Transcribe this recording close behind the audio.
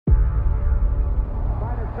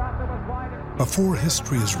Before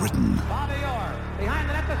history is written,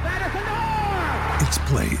 it's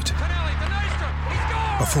played.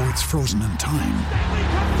 Before it's frozen in time,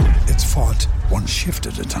 it's fought one shift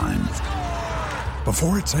at a time.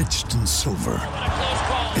 Before it's etched in silver,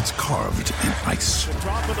 it's carved in ice.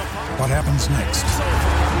 What happens next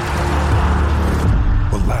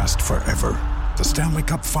will last forever. The Stanley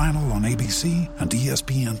Cup Final on ABC and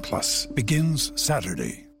ESPN Plus begins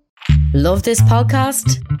Saturday. Love this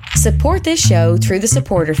podcast? Support this show through the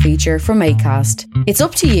supporter feature from Acast. It's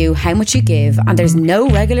up to you how much you give, and there's no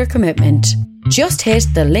regular commitment. Just hit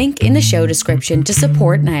the link in the show description to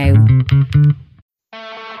support now.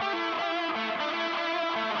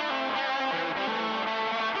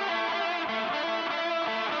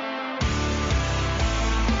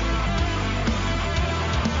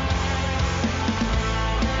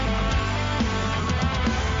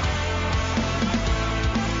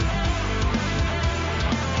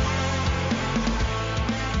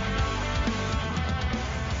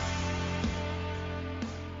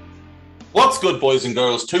 What's good, boys and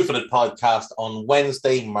girls? Two-Footed Podcast on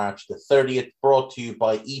Wednesday, March the 30th, brought to you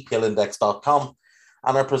by EPLindex.com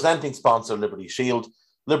and our presenting sponsor, Liberty Shield.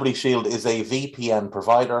 Liberty Shield is a VPN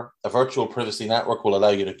provider. A virtual privacy network will allow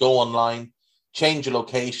you to go online, change your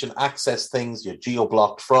location, access things you're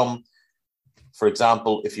geo-blocked from. For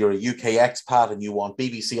example, if you're a UK expat and you want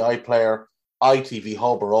BBC iPlayer, ITV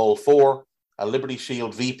Hub, or all four, a Liberty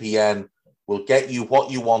Shield VPN will get you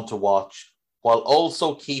what you want to watch, while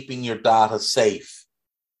also keeping your data safe.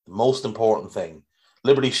 The most important thing.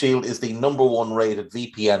 Liberty Shield is the number one rated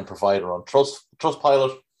VPN provider on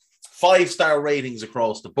Trustpilot. 5-star ratings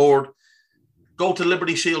across the board. Go to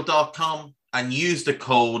libertyshield.com and use the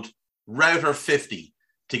code ROUTER50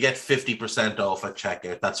 to get 50% off at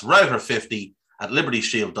checkout. That's ROUTER50 at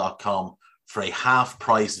libertyshield.com for a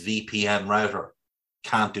half-price VPN router.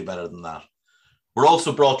 Can't do better than that. We're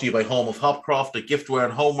also brought to you by Home of Hopcroft, a giftware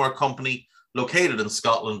and homeware company located in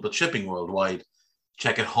Scotland but shipping worldwide.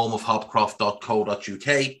 Check out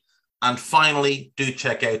homeofhopcroft.co.uk. And finally, do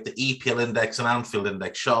check out the EPL Index and Anfield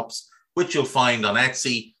Index shops, which you'll find on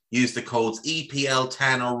Etsy. Use the codes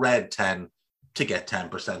EPL10 or RED10 to get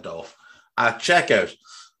 10% off at checkout.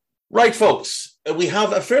 Right, folks, we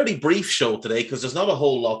have a fairly brief show today because there's not a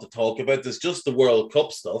whole lot to talk about. There's just the World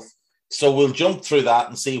Cup stuff. So we'll jump through that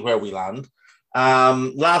and see where we land.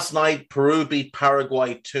 Last night, Peru beat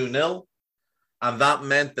Paraguay 2-0. And that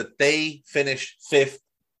meant that they finished fifth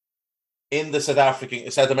in the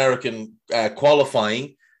South American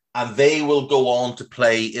qualifying, and they will go on to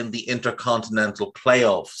play in the Intercontinental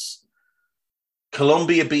playoffs.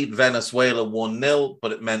 Colombia beat Venezuela 1-0,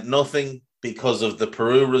 but it meant nothing because of the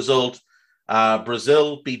Peru result.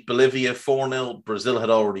 Brazil beat Bolivia 4-0. Brazil had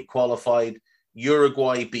already qualified.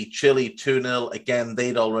 Uruguay beat Chile 2-0. Again,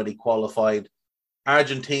 they'd already qualified.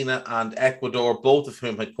 Argentina and Ecuador, both of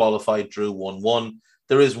whom had qualified, drew 1-1.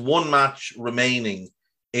 There is one match remaining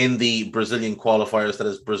in the Brazilian qualifiers, that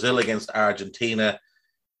is Brazil against Argentina.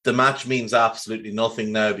 The match means absolutely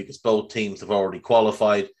nothing now because both teams have already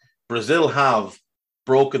qualified. Brazil have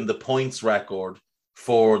broken the points record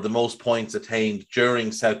for the most points attained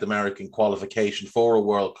during South American qualification for a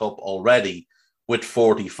World Cup already with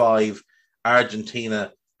 45.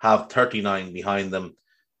 Argentina have 39 behind them.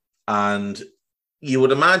 And you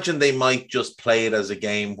would imagine they might just play it as a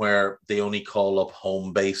game where they only call up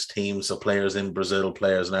home-based teams, so players in Brazil,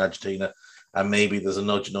 players in Argentina, and maybe there's a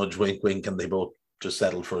nudge, wink, wink, and they both just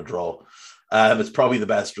settle for a draw. It's probably the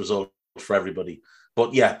best result for everybody.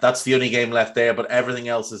 But yeah, that's the only game left there, but everything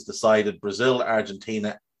else is decided. Brazil,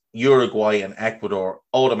 Argentina, Uruguay, and Ecuador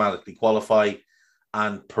automatically qualify,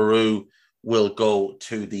 and Peru will go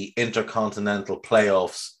to the Intercontinental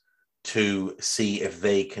playoffs to see if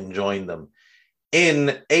they can join them.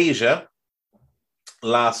 In Asia,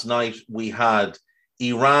 last night we had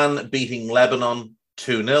Iran beating Lebanon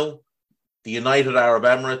 2-0, the United Arab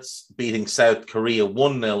Emirates beating South Korea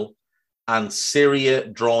 1-0, and Syria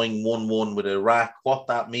drawing 1-1 with Iraq. What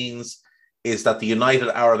that means is that the United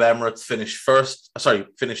Arab Emirates finished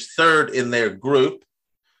third in their group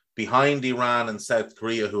behind Iran and South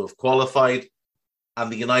Korea, who have qualified,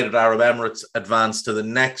 and the United Arab Emirates advance to the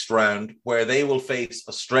next round where they will face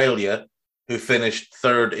Australia, who finished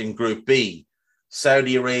third in Group B.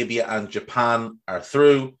 Saudi Arabia and Japan are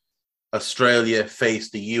through. Australia face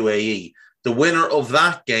the UAE. The winner of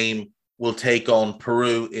that game will take on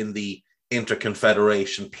Peru in the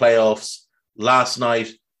Interconfederation playoffs. Last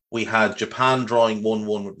night, we had Japan drawing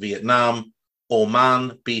 1-1 with Vietnam,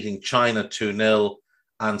 Oman beating China 2-0,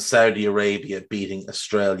 and Saudi Arabia beating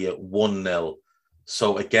Australia 1-0.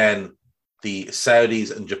 So again, the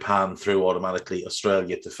Saudis and Japan through automatically,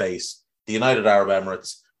 Australia to face the the United Arab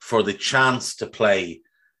Emirates for the chance to play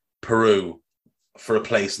Peru for a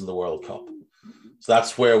place in the World Cup. So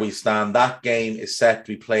that's where we stand. That game is set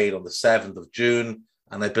to be played on the 7th of June,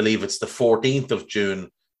 and I believe it's the 14th of June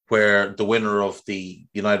where the winner of the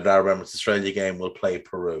United Arab Emirates Australia game will play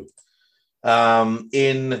Peru.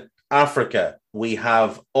 In Africa, we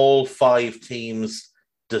have all 5 teams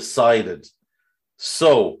decided.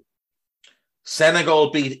 So,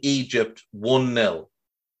 Senegal beat Egypt 1-0.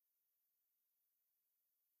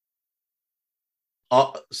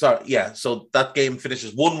 So that game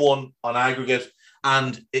finishes 1-1 on aggregate,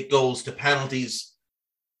 and it goes to penalties.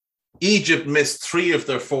 Egypt missed 3 of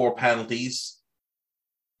their 4 penalties.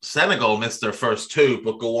 Senegal missed their first 2,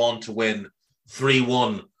 but go on to win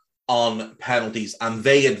 3-1 on penalties, and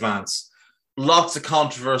they advance. Lots of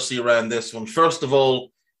controversy around this one. First of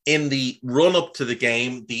all, in the run-up to the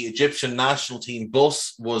game, the Egyptian national team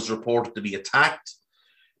bus was reported to be attacked.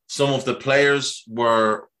 Some of the players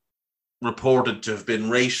were reported to have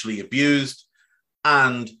been racially abused,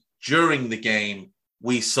 and during the game,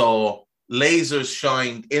 we saw lasers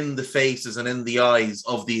shined in the faces and in the eyes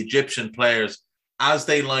of the Egyptian players as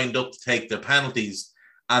they lined up to take their penalties,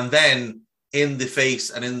 and then in the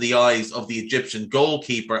face and in the eyes of the Egyptian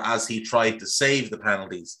goalkeeper as he tried to save the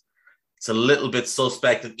penalties. It's a little bit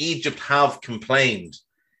suspect, and Egypt have complained.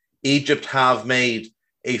 Egypt have made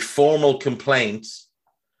a formal complaint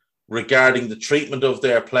regarding the treatment of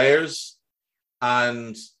their players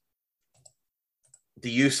and the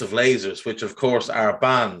use of lasers, which of course are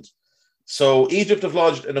banned. So Egypt have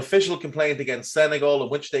lodged an official complaint against Senegal in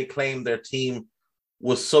which they claim their team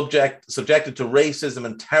was subjected to racism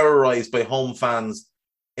and terrorized by home fans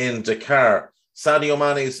in Dakar. Sadio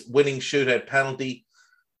Mane's winning shootout penalty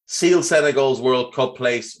sealed Senegal's World Cup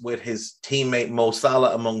place with his teammate Mo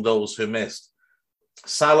Salah among those who missed.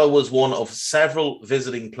 Salah was one of several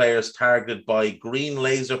visiting players targeted by green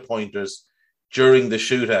laser pointers during the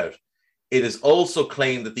shootout. It is also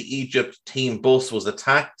claimed that the Egypt team bus was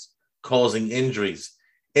attacked, causing injuries.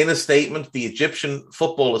 In a statement, the Egyptian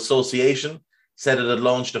Football Association said it had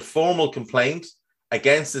launched a formal complaint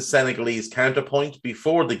against the Senegalese counterpoint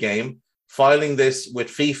before the game, filing this with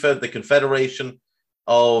FIFA, the Confederation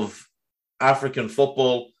of African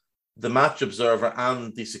Football, the match observer,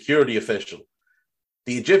 and the security official.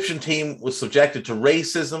 The Egyptian team was subjected to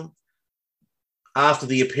racism after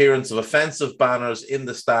the appearance of offensive banners in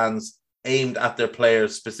the stands aimed at their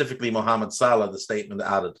players, specifically Mohamed Salah, the statement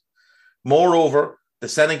added. Moreover, the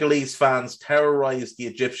Senegalese fans terrorized the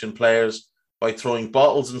Egyptian players by throwing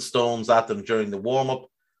bottles and stones at them during the warm-up,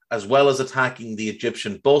 as well as attacking the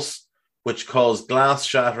Egyptian bus, which caused glass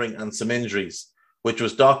shattering and some injuries, which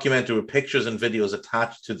was documented with pictures and videos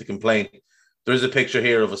attached to the complaint. There is a picture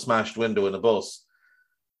here of a smashed window in a bus.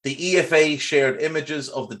 The EFA shared images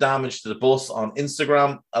of the damage to the bus on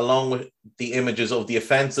Instagram, along with the images of the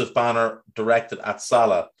offensive banner directed at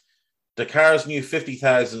Salah. Dakar's new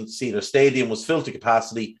 50,000-seater stadium was filled to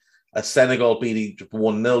capacity as Senegal beat Egypt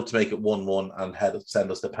 1-0 to make it 1-1 and send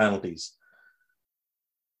us to penalties.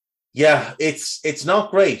 Yeah, it's not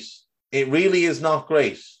great. It really is not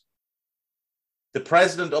great. The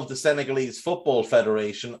president of the Senegalese Football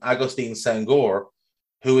Federation, Agustin Senghor,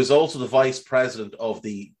 who is also the vice president of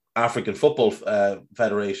the African Football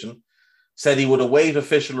Federation, said he would await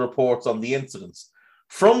official reports on the incidents.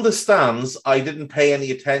 From the stands, I didn't pay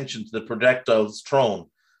any attention to the projectiles thrown.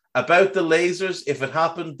 About the lasers, if it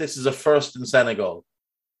happened, this is a first in Senegal.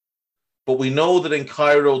 But we know that in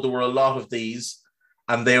Cairo, there were a lot of these,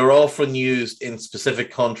 and they are often used in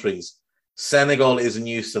specific countries. Senegal isn't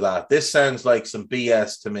used to that. This sounds like some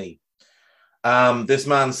BS to me. This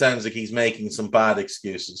man sounds like he's making some bad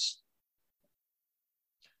excuses.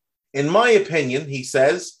 In my opinion, he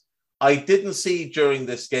says, I didn't see during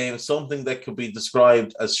this game something that could be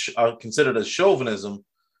described as considered as chauvinism,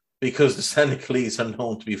 because the Senegalese are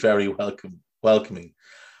known to be very welcoming.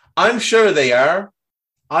 I'm sure they are.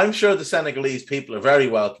 I'm sure the Senegalese people are very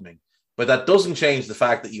welcoming, but that doesn't change the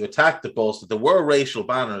fact that you attacked the bus, that there were racial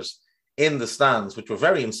banners in the stands, which were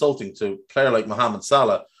very insulting to a player like Mohamed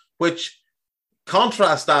Salah, which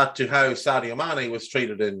contrast that to how Sadio Mane was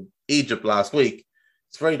treated in Egypt last week.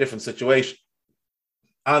 It's a very different situation.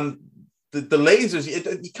 And the lasers,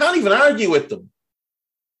 you can't even argue with them.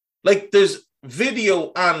 Like, there's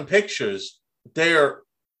video and pictures, they're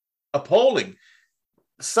appalling.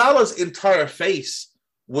 Salah's entire face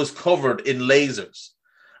was covered in lasers.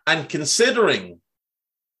 And considering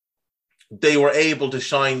they were able to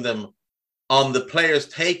shine them on the players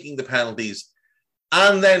taking the penalties,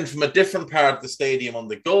 and then from a different part of the stadium on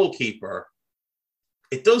the goalkeeper,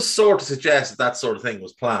 it does sort of suggest that sort of thing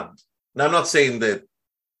was planned. Now, I'm not saying that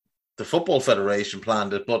the Football Federation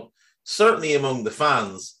planned it, but certainly among the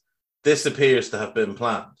fans, this appears to have been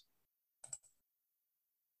planned.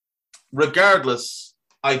 Regardless,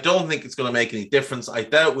 I don't think it's going to make any difference. I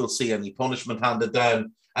doubt we'll see any punishment handed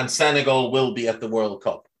down, and Senegal will be at the World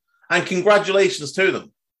Cup. And congratulations to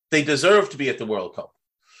them. They deserve to be at the World Cup.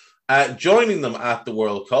 Joining them at the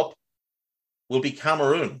World Cup will be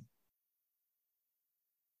Cameroon.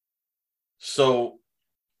 So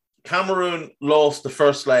Cameroon lost the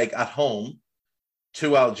first leg at home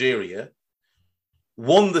to Algeria,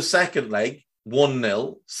 won the second leg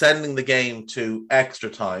 1-0, sending the game to extra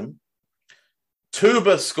time.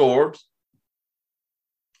 Touba scored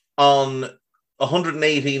on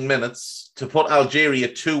 118 minutes to put Algeria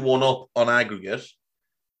 2-1 up on aggregate.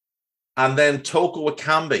 And then Toko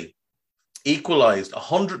Ekambi equalised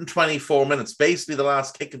 124 minutes, basically the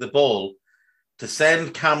last kick of the ball, to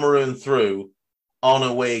send Cameroon through on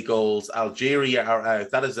away goals. Algeria are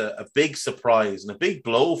out. That is a big surprise and a big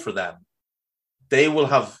blow for them. They will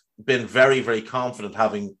have been very, very confident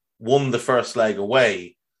having won the first leg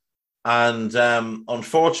away. And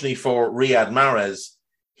unfortunately for Riyad Mahrez,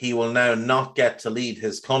 he will now not get to lead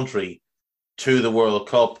his country to the World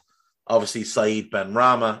Cup. Obviously, Saïd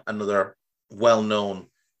Benrahma, another well-known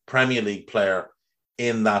Premier League player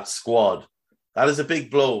in that squad. That is a big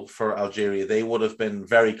blow for Algeria. They would have been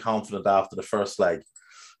very confident after the first leg.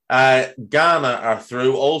 Ghana are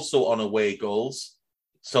through, also on away goals.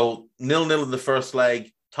 So 0-0 in the first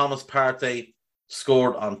leg. Thomas Partey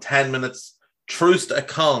scored on 10 minutes. Troost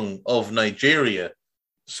Ekong of Nigeria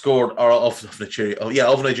scored, or of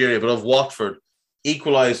Nigeria, but of Watford,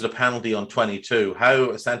 equalised a penalty on 22.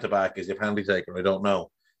 How a centre-back is your penalty taker, I don't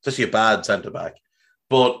know. It's just a bad centre-back.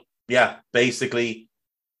 But yeah, basically,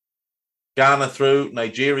 Ghana through,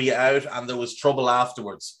 Nigeria out, and there was trouble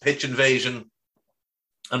afterwards. Pitch invasion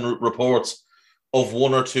and reports of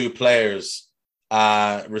one or two players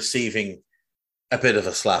receiving a bit of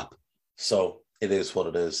a slap. So it is what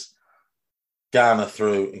it is. Ghana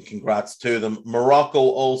through, and congrats to them. Morocco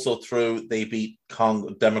also through. They beat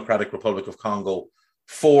Democratic Republic of Congo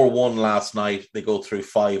 4-1 last night. They go through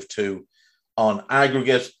 5-2 on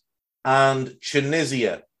aggregate. And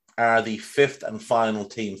Tunisia are the fifth and final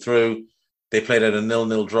team through. They played out a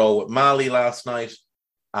 0-0 draw with Mali last night,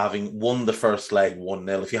 having won the first leg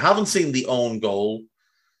 1-0. If you haven't seen the own goal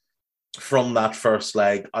from that first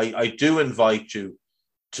leg, I do invite you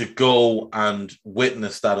to go and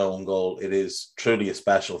witness that own goal. It is truly a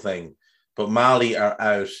special thing. But Mali are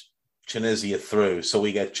out, Tunisia through. So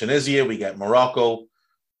we get Tunisia, we get Morocco,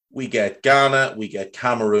 we get Ghana, we get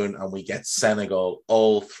Cameroon, and we get Senegal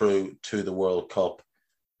all through to the World Cup.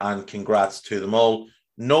 And congrats to them all.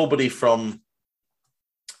 Nobody from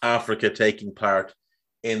Africa taking part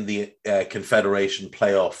in the Confederation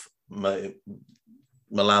playoff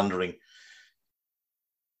melandering.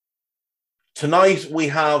 Tonight, we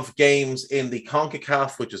have games in the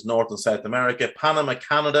CONCACAF, which is North and South America. Panama,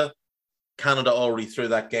 Canada. Canada already through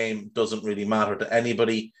that game. Doesn't really matter to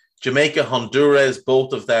anybody. Jamaica, Honduras,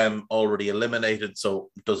 both of them already eliminated,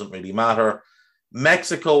 so it doesn't really matter.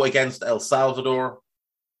 Mexico against El Salvador.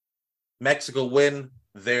 Mexico win.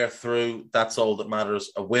 They're through. That's all that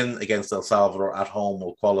matters. A win against El Salvador at home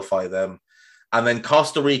will qualify them. And then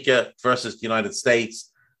Costa Rica versus the United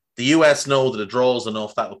States. The US know that a draw is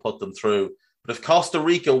enough. That will put them through. But if Costa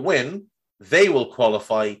Rica win, they will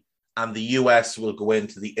qualify, and the US will go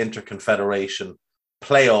into the Interconfederation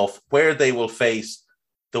playoff, where they will face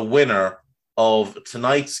the winner of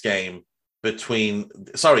tonight's game between...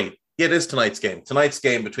 it is tonight's game. Tonight's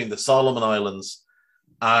game between the Solomon Islands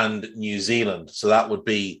and New Zealand. So that would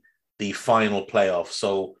be the final playoff.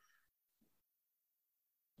 So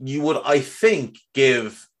you would, I think,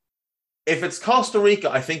 give... If it's Costa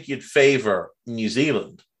Rica, I think you'd favour New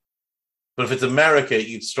Zealand. But if it's America,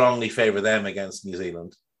 you'd strongly favour them against New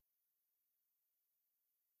Zealand.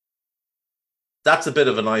 That's a bit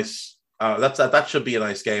of a nice... that should be a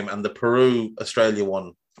nice game. And the Peru-Australia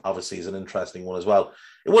one, obviously, is an interesting one as well.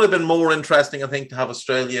 It would have been more interesting, I think, to have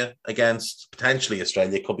Australia against... Potentially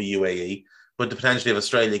Australia, it could be UAE. But to potentially have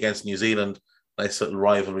Australia against New Zealand, nice little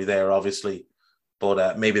rivalry there, obviously.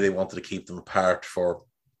 But maybe they wanted to keep them apart for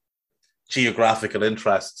geographical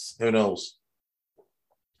interests. Who knows?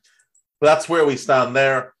 But that's where we stand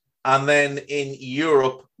there. And then in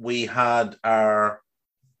Europe, we had our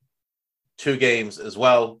two games as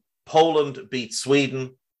well. Poland beat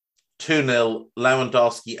Sweden 2-0.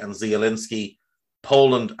 Lewandowski and Zielinski.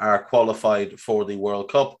 Poland are qualified for the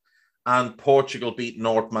World Cup. And Portugal beat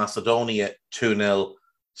North Macedonia 2-0.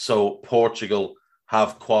 So Portugal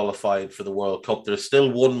have qualified for the World Cup. There's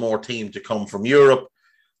still one more team to come from Europe.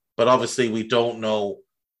 But obviously, we don't know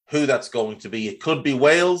who that's going to be. It could be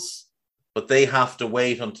Wales, but they have to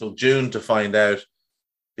wait until June to find out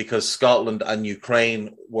because Scotland and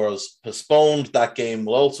Ukraine was postponed. That game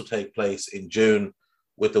will also take place in June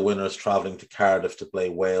with the winners travelling to Cardiff to play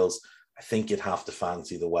Wales. I think you'd have to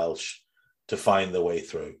fancy the Welsh to find their way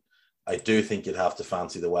through. I do think you'd have to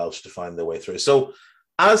fancy the Welsh to find their way through. So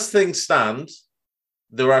as things stand,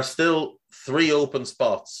 there are still 3 open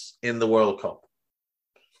spots in the World Cup.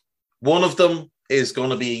 One of them is going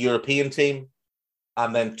to be a European team,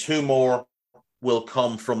 and then 2 more will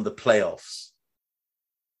come from the playoffs.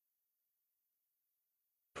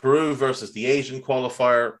 Peru versus the Asian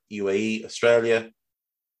qualifier, UAE, Australia.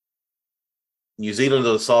 New Zealand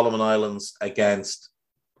or the Solomon Islands against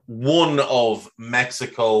one of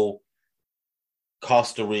Mexico,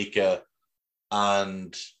 Costa Rica,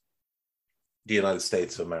 and the United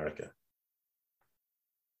States of America.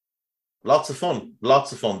 Lots of fun.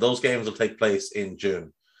 Those games will take place in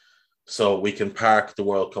June. So we can park the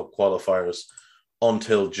World Cup qualifiers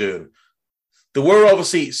until June. There were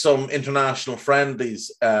obviously some international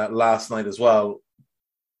friendlies last night as well.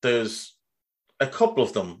 There's a couple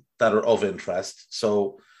of them that are of interest.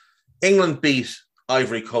 So England beat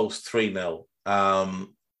Ivory Coast 3-0.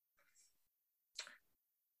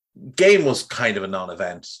 Game was kind of a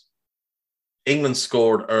non-event. England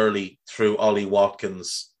scored early through Ollie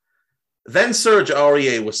Watkins. Then Serge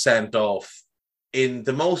Aurier was sent off in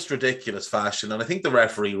the most ridiculous fashion. And I think the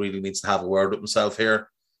referee really needs to have a word with himself here.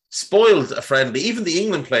 Spoiled a friendly. Even the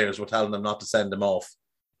England players were telling them not to send him off.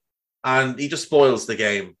 And he just spoils the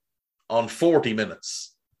game on 40 minutes.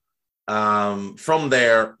 From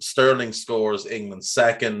there, Sterling scores England's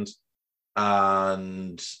second.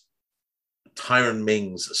 And Tyrone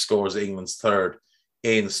Mings scores England's third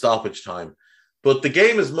in stoppage time. But the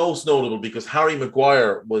game is most notable because Harry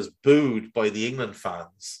Maguire was booed by the England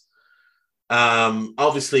fans.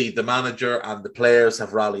 Obviously, the manager and the players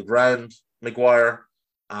have rallied round Maguire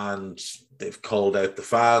and they've called out the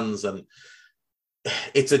fans. And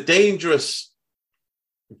it's a dangerous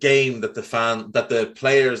game that the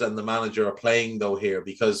players and the manager are playing, though, here,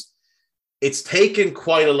 because it's taken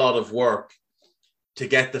quite a lot of work to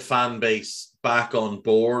get the fan base back on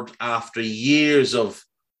board after years of,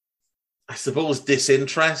 I suppose,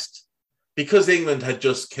 disinterest. Because England had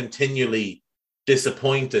just continually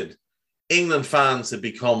disappointed, England fans had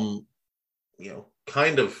become,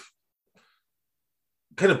 kind of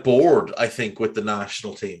bored, I think, with the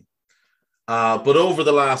national team. But over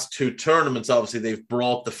the last 2 tournaments, obviously, they've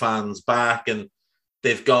brought the fans back and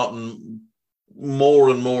they've gotten more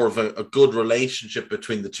and more of a good relationship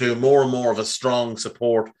between the two, more and more of a strong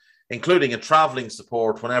support, including a travelling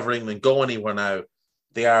support. Whenever England go anywhere now,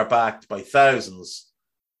 they are backed by thousands.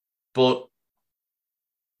 But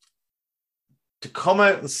to come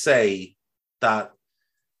out and say that,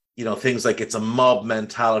 things like it's a mob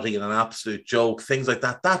mentality and an absolute joke, things like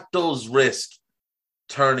that, that does risk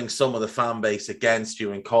turning some of the fan base against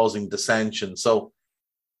you and causing dissension. So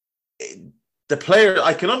the player,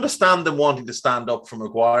 I can understand them wanting to stand up for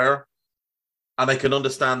Maguire, and I can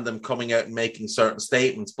understand them coming out and making certain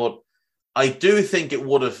statements, but I do think it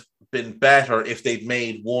would have been better if they'd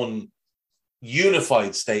made one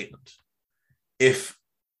unified statement. If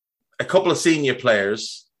a couple of senior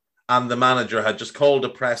players and the manager had just called a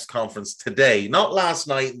press conference today, not last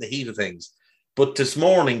night in the heat of things, but this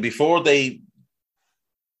morning before they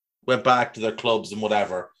went back to their clubs and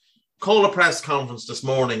whatever, call a press conference this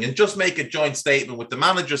morning and just make a joint statement with the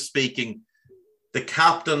manager speaking, the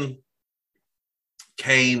captain,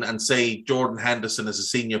 Kane, and say Jordan Henderson as a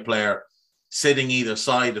senior player sitting either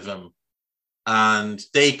side of him, and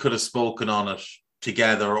they could have spoken on it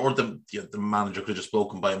together, or the manager could have just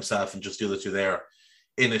spoken by himself and just the other two there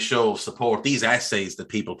in a show of support. These essays that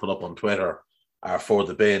people put up on Twitter are for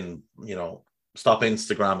the bin. Stop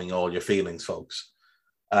Instagramming all your feelings, folks.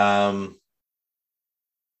 Maguire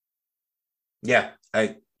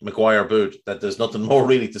booed. That there's nothing more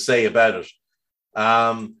really to say about it.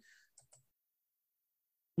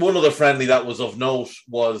 One other friendly that was of note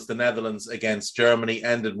was the Netherlands against Germany,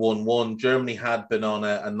 ended 1-1. Germany had been on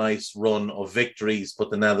a nice run of victories, but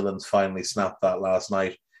the Netherlands finally snapped that last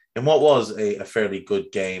night in what was a fairly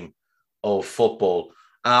good game of football.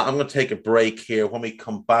 I'm going to take a break here. When we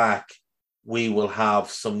come back, we will have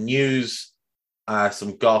some news,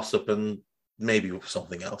 some gossip, and maybe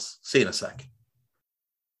something else. See you in a sec.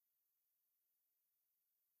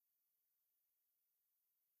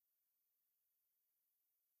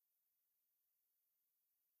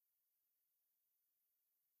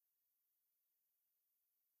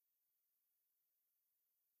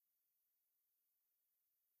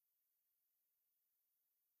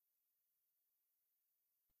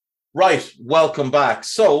 Right, welcome back.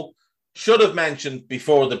 So, should have mentioned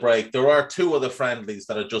before the break, there are two other friendlies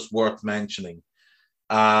that are just worth mentioning.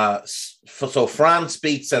 So France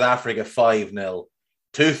beat South Africa 5-0.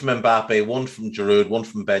 2 from Mbappe, 1 from Giroud, 1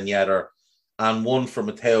 from Ben Yedder, and 1 from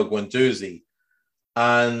Matteo Guendouzi.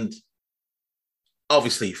 And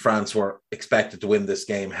obviously, France were expected to win this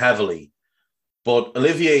game heavily. But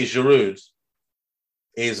Olivier Giroud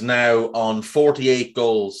is now on 48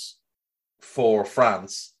 goals for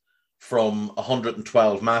France from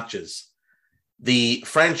 112 matches. The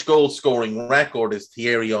French goal scoring record is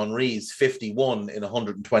Thierry Henry's 51 in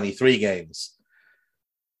 123 games.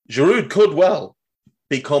 Giroud could well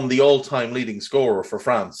become the all-time leading scorer for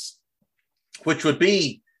France, which would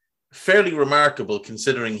be fairly remarkable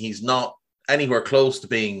considering he's not anywhere close to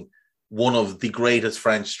being one of the greatest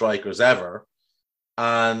French strikers ever.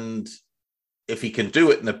 And if he can do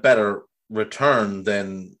it in a better return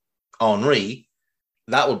than Henry,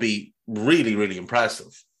 that would be really, really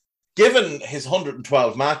impressive. Given his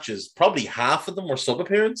 112 matches, probably half of them were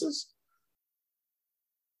sub-appearances.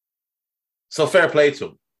 So fair play to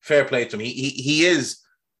him. Fair play to him. He is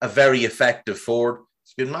a very effective forward.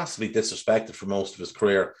 He's been massively disrespected for most of his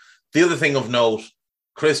career. The other thing of note,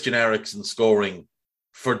 Christian Eriksen scoring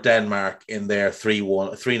for Denmark in their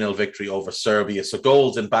 3-0 victory over Serbia. So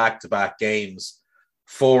goals in back-to-back games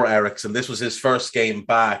for Eriksen. This was his first game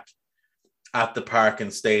back at the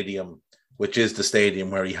Parken Stadium, which is the stadium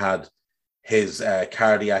where he had his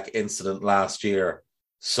cardiac incident last year.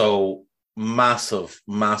 So massive,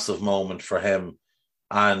 massive moment for him.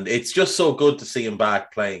 And it's just so good to see him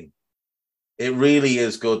back playing. It really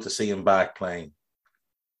is good to see him back playing.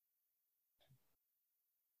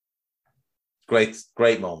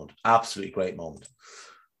 Great moment. Absolutely great moment.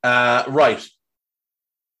 Right.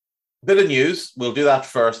 Bit of news. We'll do that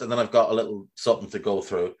first, and then I've got a little something to go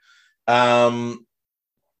through.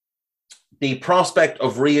 The prospect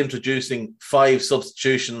of reintroducing 5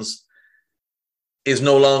 substitutions is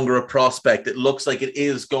no longer a prospect. It looks like it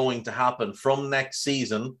is going to happen. From next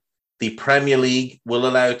season, the Premier League will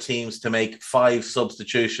allow teams to make 5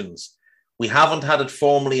 substitutions. We haven't had it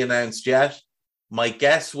formally announced yet. My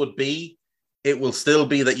guess would be it will still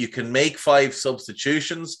be that you can make 5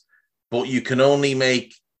 substitutions, but you can only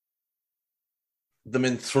make them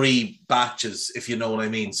in 3 batches, if you know what I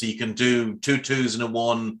mean. So you can do 2 2s and a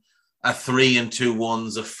 1, a 3 and 2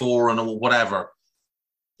 1s, a 4 and a whatever.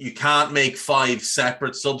 You can't make 5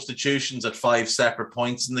 separate substitutions at 5 separate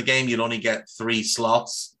points in the game. You'd only get 3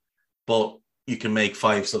 slots, but you can make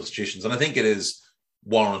 5 substitutions. And I think it is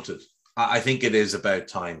warranted. I think it is about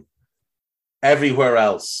time. Everywhere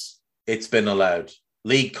else, it's been allowed.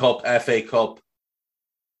 League Cup, FA Cup,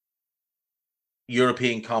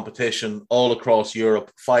 European competition, all across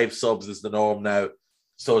Europe. 5 subs is the norm now.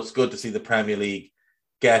 So it's good to see the Premier League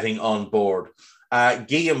getting on board.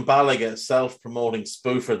 Guillaume Balaga, self-promoting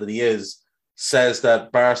spoofer that he is, says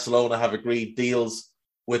that Barcelona have agreed deals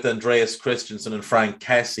with Andreas Christensen and Frank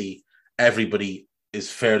Kessie. Everybody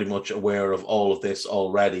is fairly much aware of all of this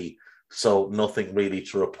already, so nothing really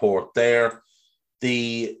to report there.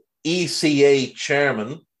 The ECA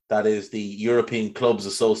chairman, that is the European Clubs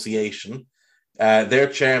Association, their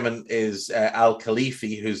chairman is Al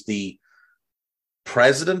Khalifi, who's the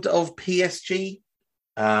president of PSG.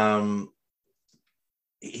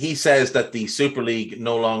 He says that the Super League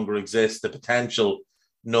no longer exists, the potential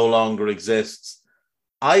no longer exists.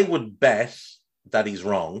 I would bet that he's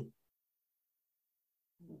wrong.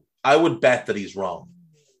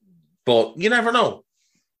 But you never know.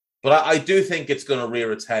 But I do think it's going to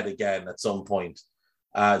rear its head again at some point,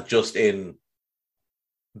 just in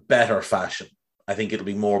better fashion. I think it'll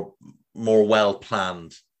be more well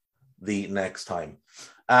planned the next time.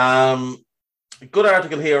 Good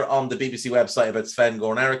article here on the BBC website about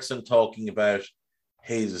Sven-Göran Eriksson talking about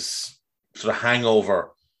his sort of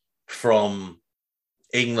hangover from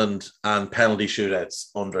England and penalty shootouts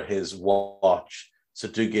under his watch. So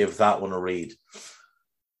do give that one a read.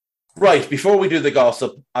 Right, before we do the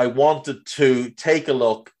gossip, I wanted to take a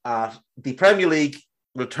look at the Premier League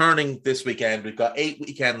returning this weekend. We've got 8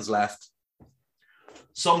 weekends left.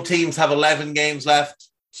 Some teams have 11 games left.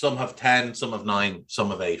 Some have 10, some have 9, some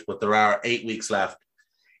have 8, but there are 8 weeks left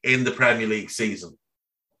in the Premier League season.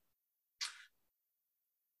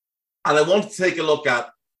 And I want to take a look at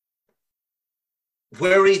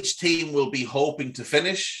where each team will be hoping to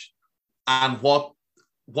finish and what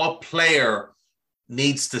player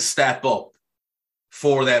needs to step up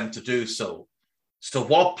for them to do so. So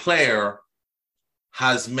what player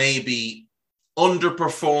has maybe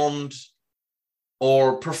underperformed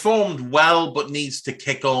or performed well, but needs to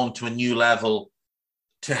kick on to a new level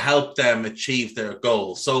to help them achieve their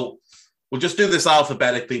goals. So we'll just do this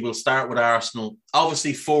alphabetically. We'll start with Arsenal.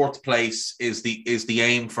 Obviously, 4th place is the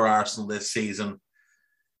aim for Arsenal this season.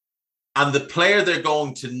 And the player they're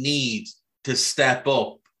going to need to step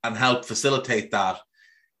up and help facilitate that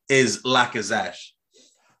is Lacazette.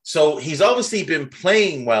 So he's obviously been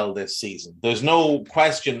playing well this season. There's no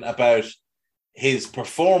question about his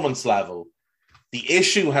performance level. The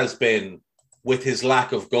issue has been with his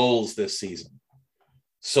lack of goals this season.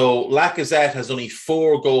 So Lacazette has only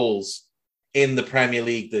 4 goals in the Premier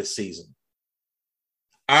League this season.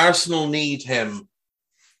 Arsenal need him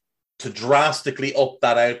to drastically up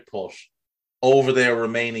that output over their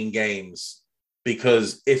remaining games,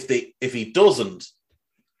 because if he doesn't,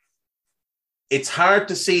 it's hard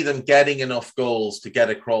to see them getting enough goals to get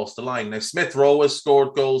across the line. Now, Smith Rowe has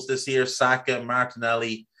scored goals this year, Saka,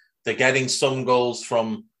 Martinelli. They're getting some goals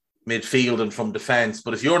from midfield and from defence.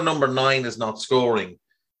 But if your number 9 is not scoring,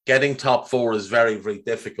 getting top 4 is very, very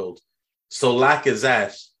difficult. So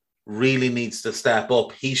Lacazette really needs to step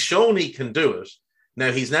up. He's shown he can do it.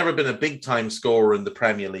 Now, he's never been a big-time scorer in the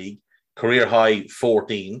Premier League, career high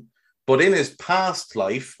 14. But in his past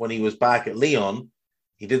life, when he was back at Lyon,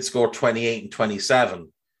 he did score 28 and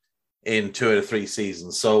 27 in 2 out of 3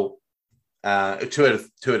 seasons. So 2 out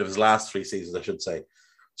of his last 3 seasons, I should say.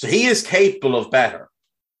 So he is capable of better.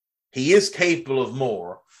 He is capable of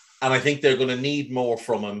more. And I think they're going to need more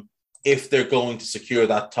from him if they're going to secure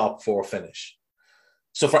that top 4 finish.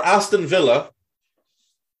 So for Aston Villa,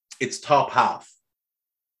 it's top half.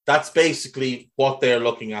 That's basically what they're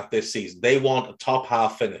looking at this season. They want a top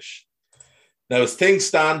half finish. Now, as things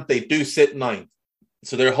stand, they do sit 9th.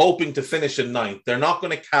 So they're hoping to finish in 9th. They're not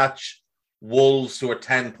going to catch Wolves, who are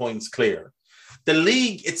 10 points clear. The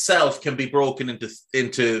league itself can be broken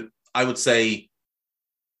into I would say,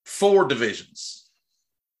 4 divisions.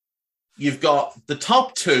 You've got the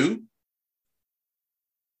top 2.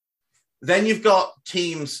 Then you've got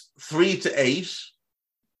teams 3 to 8.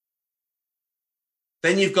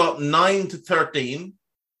 Then you've got 9 to 13.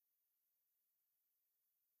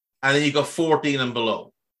 And then you've got 14 and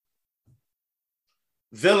below.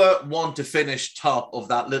 Villa want to finish top of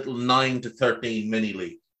that little 9 to 13 mini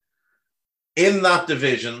league. In that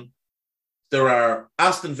division, there are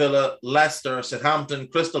Aston Villa, Leicester, Southampton,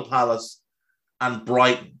 Crystal Palace, and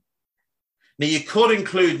Brighton. Now, you could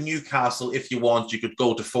include Newcastle if you want. You could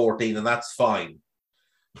go to 14, and that's fine.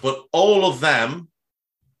 But all of them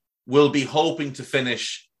will be hoping to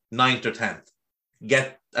finish 9th or 10th.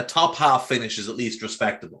 Get a top half finish is at least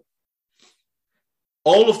respectable.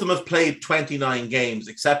 All of them have played 29 games,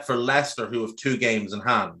 except for Leicester, who have 2 games in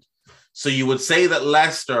hand. So you would say that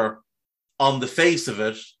Leicester, on the face of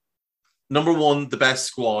it, number 1, the best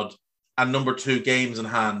squad, and number 2, games in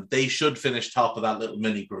hand, they should finish top of that little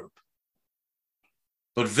mini group.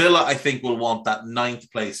 But Villa, I think, will want that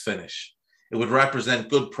 9th place finish. It would represent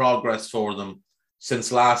good progress for them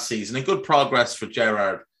since last season, and good progress for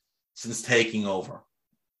Gerrard since taking over.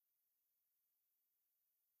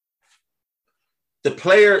 The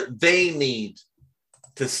player they need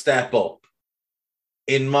to step up,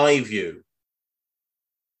 in my view,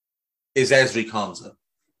 is Ezri Konsa.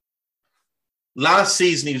 Last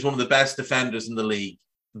season, he was one of the best defenders in the league.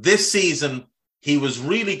 This season, he was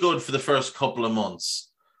really good for the first couple of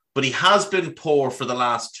months, but he has been poor for the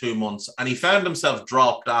last 2 months, and he found himself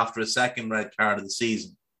dropped after his 2nd red card of the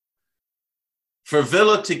season. For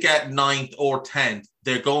Villa to get 9th or 10th,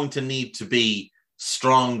 they're going to need to be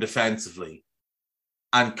strong defensively.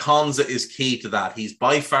 And Konsa is key to that. He's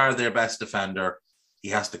by far their best defender. He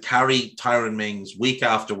has to carry Tyrone Mings week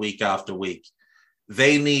after week after week.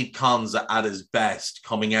 They need Konsa at his best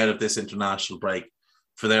coming out of this international break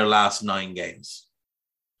for their last 9 games.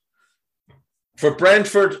 For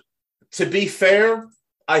Brentford, to be fair,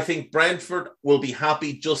 I think Brentford will be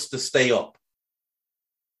happy just to stay up.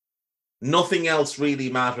 Nothing else really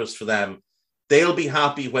matters for them. They'll be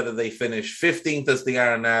happy whether they finish 15th as they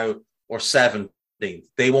are now or 7th.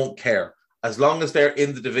 They won't care. As long as they're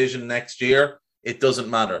in the division next year, it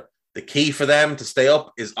doesn't matter. The key for them to stay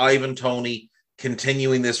up is Ivan Toney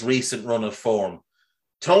continuing this recent run of form.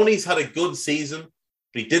 Toney's had a good season,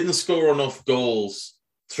 but he didn't score enough goals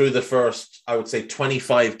through the first, I would say,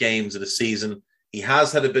 25 games of the season. He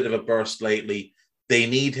has had a bit of a burst lately. They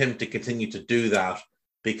need him to continue to do that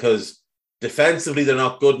because defensively, they're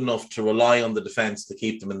not good enough to rely on the defense to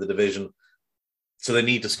keep them in the division. So they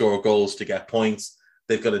need to score goals to get points.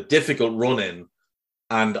 They've got a difficult run-in,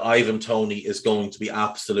 and Ivan Toney is going to be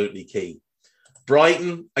absolutely key.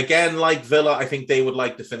 Brighton, again, like Villa, I think they would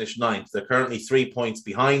like to finish 9th. They're currently 3 points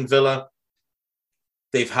behind Villa.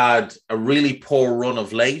 They've had a really poor run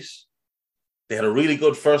of late. They had a really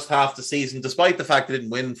good first half of the season, despite the fact they didn't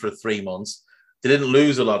win for 3 months. They didn't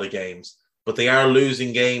lose a lot of games, but they are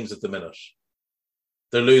losing games at the minute.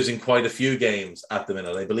 They're losing quite a few games at the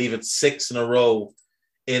minute. I believe it's 6 in a row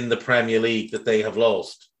in the Premier League that they have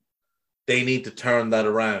lost. They need to turn that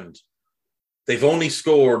around. They've only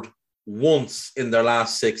scored once in their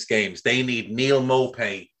last 6 games. They need Neal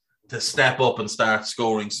Maupay to step up and start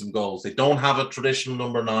scoring some goals. They don't have a traditional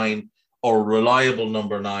number 9 or a reliable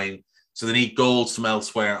number 9, so they need goals from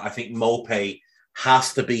elsewhere. I think Maupay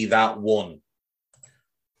has to be that one.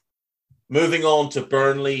 Moving on to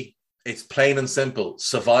Burnley, it's plain and simple.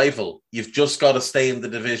 Survival. You've just got to stay in the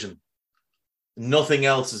division. Nothing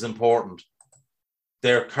else is important.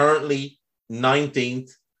 They're currently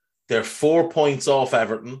 19th. They're 4 points off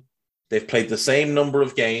Everton. They've played the same number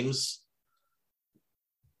of games,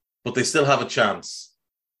 but they still have a chance.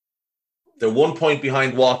 They're 1 point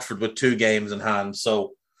behind Watford with 2 games in hand,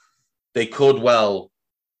 so they could well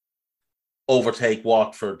overtake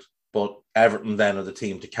Watford, but Everton then are the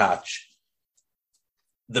team to catch.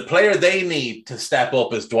 The player they need to step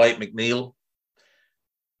up is Dwight McNeil.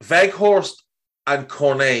 Weghorst and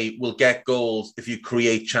Cornet will get goals if you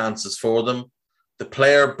create chances for them. The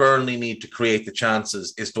player Burnley need to create the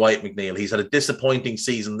chances is Dwight McNeil. He's had a disappointing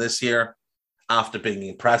season this year after being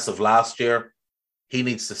impressive last year. He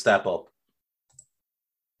needs to step up.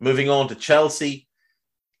 Moving on to Chelsea.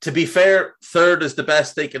 To be fair, third is the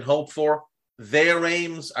best they can hope for. Their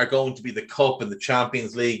aims are going to be the Cup and the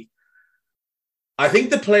Champions League. I think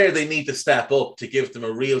the player they need to step up to give them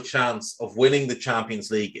a real chance of winning the Champions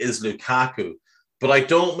League is Lukaku. But I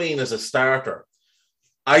don't mean as a starter.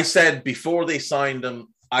 I said before they signed him,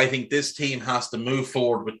 I think this team has to move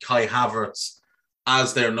forward with Kai Havertz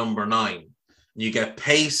as their number 9. You get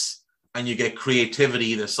pace and you get creativity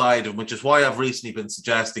either side of him, which is why I've recently been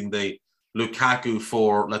suggesting the Lukaku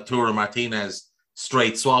for Lautaro Martinez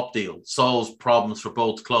straight swap deal. Solves problems for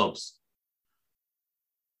both clubs.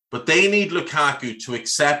 But they need Lukaku to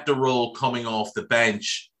accept a role coming off the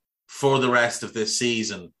bench for the rest of this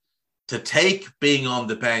season, to take being on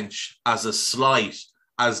the bench as a slight,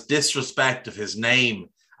 as disrespect of his name,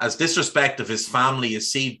 as disrespect of his family,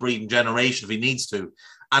 his seed-breeding generation if he needs to,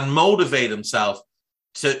 and motivate himself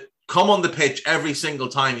to come on the pitch every single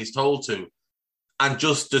time he's told to and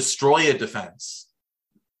just destroy a defence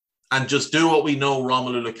and just do what we know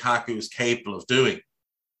Romelu Lukaku is capable of doing.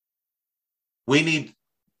 We need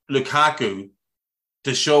Lukaku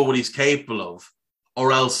to show what he's capable of,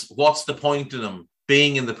 or else what's the point in him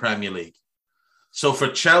being in the Premier League? So for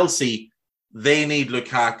Chelsea, they need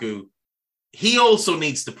Lukaku. He also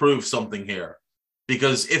needs to prove something here,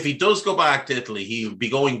 because if he does go back to Italy, he'll be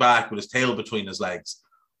going back with his tail between his legs,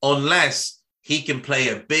 unless he can play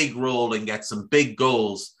a big role and get some big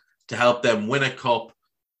goals to help them win a cup,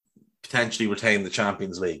 potentially retain the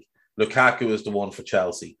Champions League. Lukaku is the one for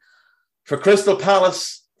Chelsea. For Crystal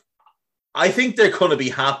Palace, I think they're going to be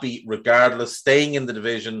happy regardless, staying in the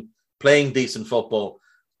division, playing decent football.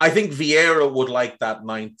 I think Vieira would like that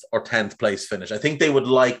 9th or 10th place finish. I think they would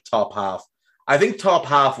like top half. I think top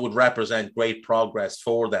half would represent great progress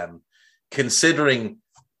for them, considering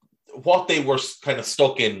what they were kind of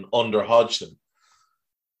stuck in under Hodgson.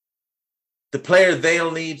 The player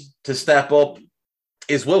they'll need to step up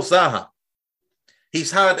is Wilf Zaha.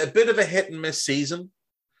 He's had a bit of a hit and miss season.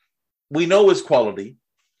 We know his quality.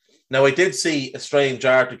 Now, I did see a strange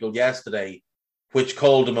article yesterday which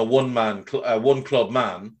called him a one-club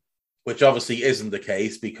man, which obviously isn't the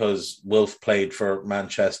case because Wilf played for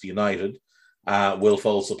Manchester United. Wilf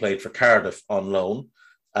also played for Cardiff on loan.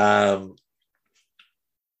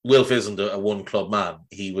 Wilf isn't a one-club man.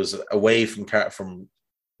 He was away from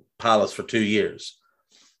Palace for 2 years.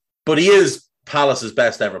 But he is Palace's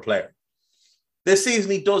best ever player. This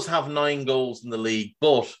season, he does have 9 goals in the league,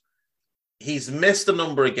 but he's missed a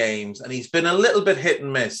number of games and he's been a little bit hit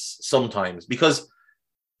and miss sometimes because,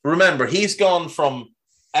 remember, he's gone from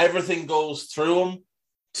everything goes through him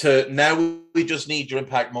to now we just need your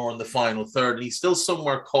impact more in the final third. And he's still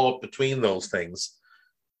somewhere caught between those things.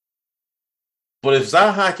 But if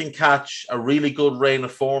Zaha can catch a really good reign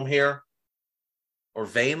of form here, or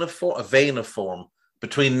vein of form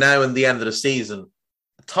between now and the end of the season,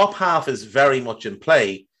 the top half is very much in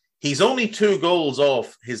play. He's only 2 goals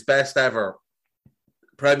off his best ever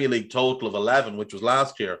Premier League total of 11, which was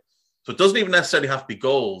last year. So it doesn't even necessarily have to be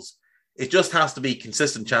goals. It just has to be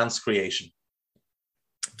consistent chance creation.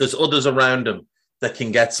 There's others around him that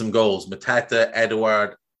can get some goals. Mateta,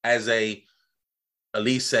 Edouard, Eze,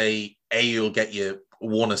 Elise, Ayew will get you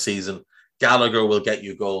 1 a season. Gallagher will get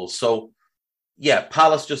you goals. So, yeah,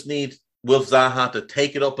 Palace just need Wilf Zaha to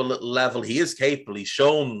take it up a little level. He is capable. He's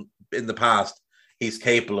shown in the past he's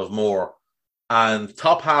capable of more. And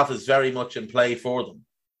top half is very much in play for them.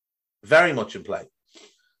 Very much in play.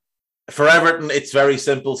 For Everton, it's very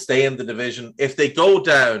simple. Stay in the division. If they go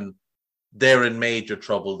down, they're in major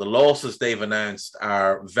trouble. The losses they've announced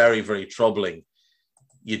are very, very troubling.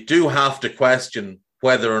 You do have to question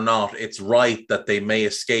whether or not it's right that they may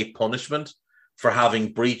escape punishment for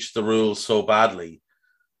having breached the rules so badly.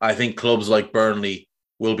 I think clubs like Burnley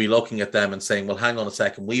will be looking at them and saying, well, hang on a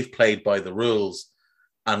second, we've played by the rules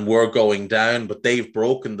and we're going down, but they've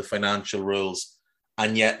broken the financial rules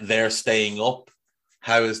and yet they're staying up.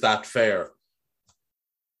 How is that fair?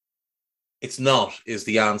 It's not, is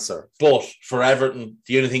the answer. But for Everton,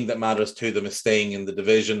 the only thing that matters to them is staying in the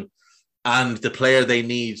division, and the player they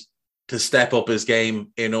need to step up his game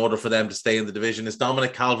in order for them to stay in the division is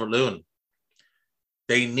Dominic Calvert-Lewin.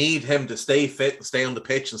 They need him to stay fit and stay on the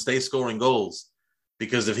pitch and stay scoring goals,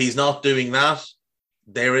 because if he's not doing that,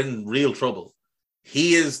 they're in real trouble.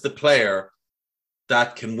 He is the player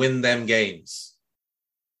that can win them games.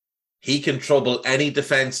 He can trouble any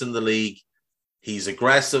defence in the league. He's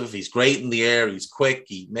aggressive. He's great in the air. He's quick.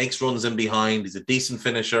 He makes runs in behind. He's a decent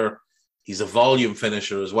finisher. He's a volume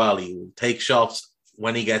finisher as well. He will take shots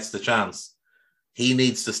when he gets the chance. He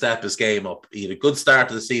needs to step his game up. He had a good start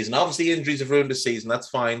to the season. Obviously, injuries have ruined the season. That's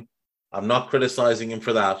fine. I'm not criticising him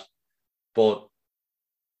for that. But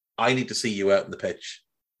I need to see you out on the pitch.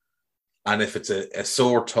 And if it's a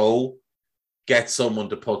sore toe, get someone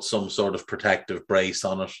to put some sort of protective brace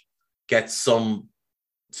on it. Get some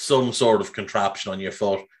sort of contraption on your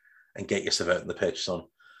foot and get yourself out in the pitch, son.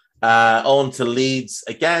 On to Leeds.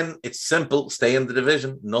 Again, it's simple. Stay in the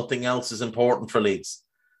division. Nothing else is important for Leeds.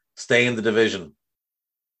 Stay in the division.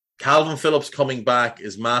 Calvin Phillips coming back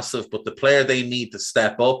is massive, but the player they need to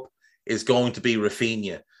step up is going to be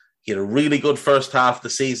Rafinha. He had a really good first half of the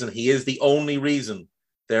season. He is the only reason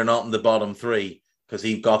they're not in the bottom three, because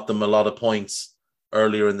he got them a lot of points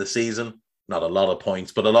earlier in the season. Not a lot of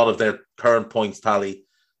points, but a lot of their current points tally.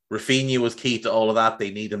 Rafinha was key to all of that.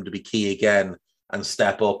 They need him to be key again and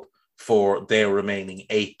step up for their remaining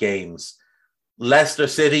 8 games. Leicester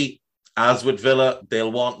City, as with Villa,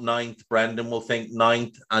 they'll want 9th. Brendan will think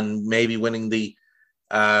 9th, and maybe winning the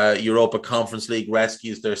Europa Conference League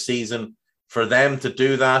rescues their season. For them to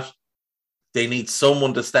do that, they need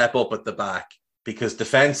someone to step up at the back, because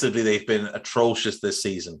defensively they've been atrocious this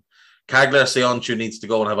season. Caglar Sionchu needs to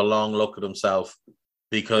go and have a long look at himself,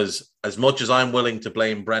 because as much as I'm willing to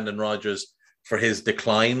blame Brendan Rodgers for his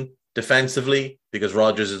decline defensively, because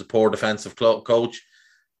Rodgers is a poor defensive coach,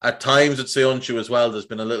 at times at Sionchu as well, there's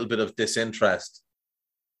been a little bit of disinterest.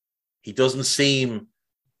 He doesn't seem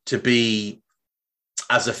to be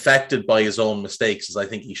as affected by his own mistakes as I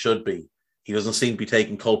think he should be. He doesn't seem to be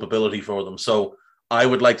taking culpability for them. So I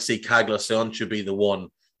would like to see Caglar Sionchu be the one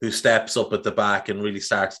who steps up at the back and really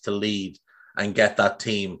starts to lead and get that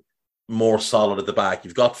team more solid at the back.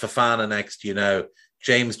 You've got Fofana next to you now.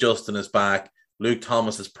 James Justin is back. Luke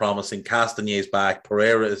Thomas is promising. Castagne's back.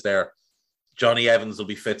 Pereira is there. Johnny Evans will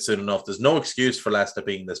be fit soon enough. There's no excuse for Leicester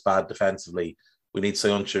being this bad defensively. We need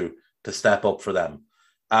Sionchu to step up for them.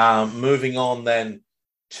 Moving on then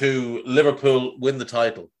to Liverpool, win the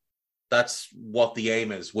title. That's what the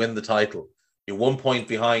aim is, win the title. You're 1 point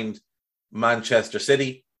behind Manchester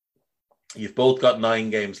City. You've both got 9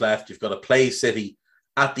 games left. You've got to play City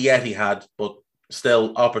at the Etihad, but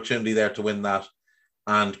still opportunity there to win that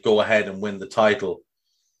and go ahead and win the title.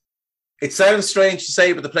 It sounds strange to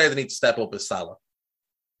say, but the player that needs to step up is Salah.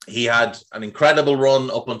 He had an incredible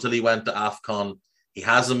run up until he went to AFCON. He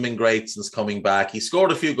hasn't been great since coming back. He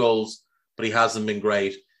scored a few goals, but he hasn't been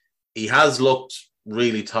great. He has looked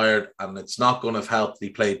really tired, and it's not going to have helped that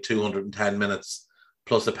he played 210 minutes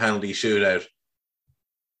plus a penalty shootout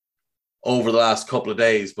over the last couple of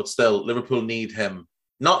days. But still, Liverpool need him.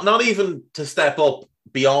 Not even to step up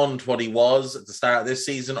beyond what he was at the start of this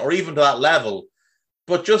season, or even to that level,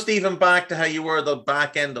 but just even back to how you were the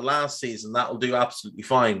back end of last season. That will do absolutely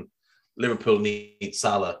fine. Liverpool need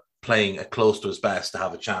Salah playing at close to his best to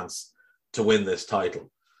have a chance to win this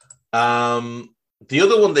title. The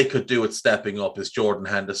other one they could do at stepping up is Jordan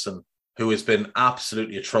Henderson, who has been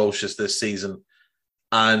absolutely atrocious this season.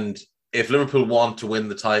 And if Liverpool want to win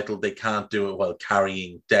the title, they can't do it while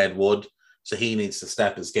carrying dead wood. So he needs to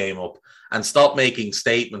step his game up and stop making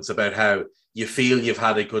statements about how you feel you've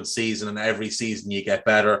had a good season and every season you get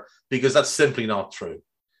better, because that's simply not true.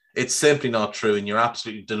 It's simply not true, and you're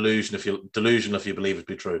absolutely delusional if you believe it to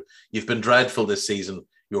be true. You've been dreadful this season.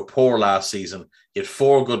 You were poor last season. You had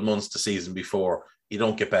 4 good months the season before. You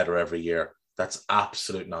don't get better every year. That's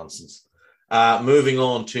absolute nonsense. Moving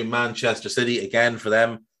on to Manchester City, again for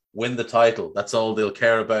them, win the title. That's all they'll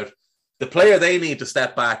care about. The player they need to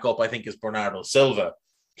step back up, I think, is Bernardo Silva.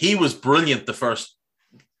 He was brilliant the first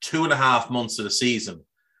 2.5 months of the season,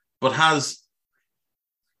 but has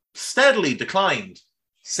steadily declined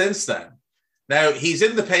since then. Now, he's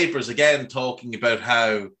in the papers again talking about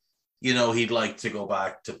how, he'd like to go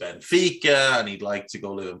back to Benfica and he'd like to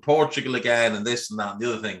go live in Portugal again and this and that and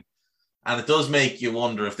the other thing. And it does make you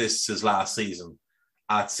wonder if this is his last season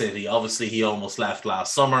at City. Obviously, he almost left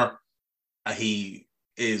last summer. He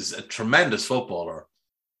is a tremendous footballer.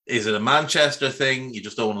 Is it a Manchester thing? You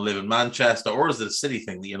just don't want to live in Manchester? Or is it a City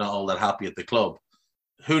thing that you're not all that happy at the club?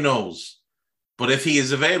 Who knows? But if he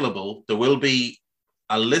is available, there will be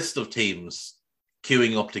a list of teams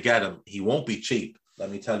queuing up to get him. He won't be cheap.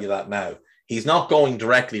 Let me tell you that now. He's not going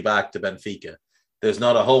directly back to Benfica. There's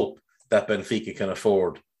not a hope that Benfica can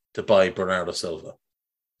afford to buy Bernardo Silva.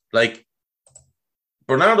 Like,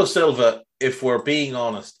 Bernardo Silva, if we're being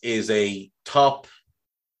honest, is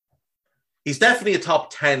he's definitely a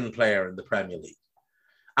top 10 player in the Premier League.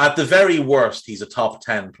 At the very worst, he's a top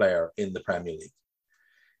 10 player in the Premier League.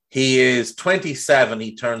 He is 27.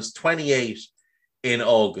 He turns 28 in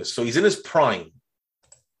August. So he's in his prime.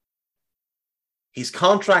 He's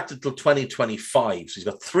contracted till 2025. So he's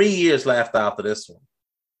got 3 years left after this one.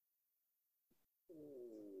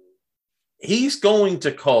 He's going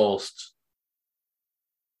to cost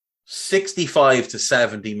 65 to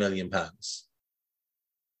 70 million pounds.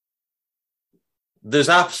 There's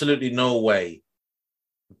absolutely no way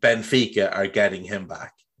Benfica are getting him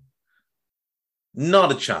back.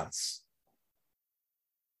 Not a chance.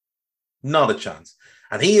 Not a chance.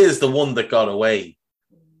 And he is the one that got away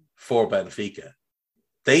for Benfica.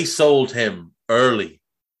 They sold him early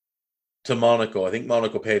to Monaco. I think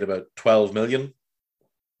Monaco paid about 12 million,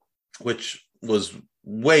 which was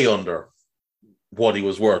way under what he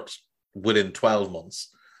was worth within 12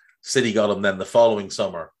 months. City got him then the following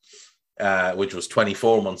summer, which was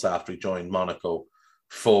 24 months after he joined Monaco,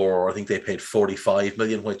 for, I think they paid 45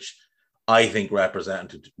 million, which I think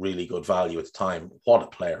represented really good value at the time. What a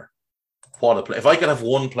player. What a player. If I could have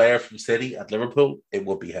one player from City at Liverpool, it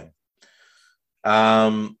would be him.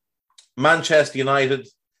 Manchester United,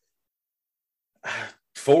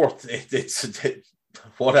 fourth.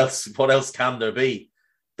 What else can there be?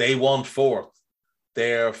 They want fourth.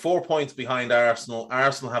 They're 4 points behind Arsenal.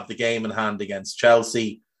 Arsenal have the game in hand against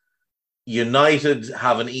Chelsea. United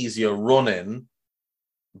have an easier run-in,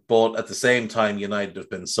 but at the same time, United have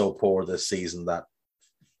been so poor this season that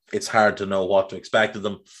it's hard to know what to expect of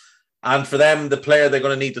them. And for them, the player they're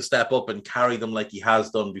going to need to step up and carry them like he has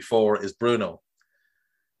done before is Bruno.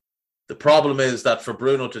 The problem is that for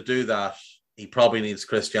Bruno to do that, he probably needs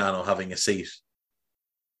Cristiano having a seat.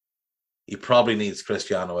 He probably needs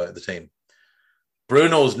Cristiano out of the team.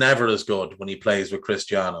 Bruno's never as good when he plays with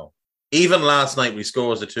Cristiano. Even last night, we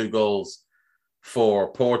scores the 2 goals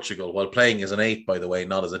for Portugal while playing as an 8, by the way,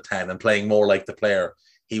 not as a 10, and playing more like the player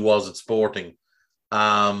he was at Sporting.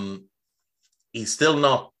 He's still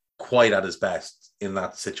not quite at his best in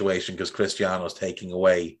that situation because Cristiano's taking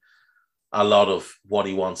away a lot of what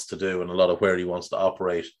he wants to do and a lot of where he wants to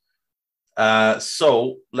operate.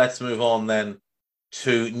 So let's move on then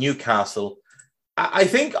to Newcastle. I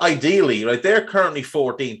think ideally, right, they're currently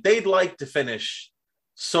 14th. They'd like to finish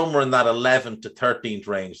somewhere in that 11th to 13th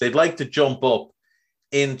range. They'd like to jump up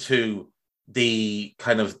into the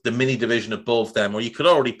kind of the mini division above them, or you could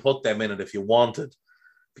already put them in it if you wanted,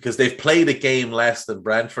 because they've played a game less than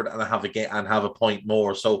Brentford and have a point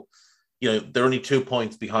more. So, they're only 2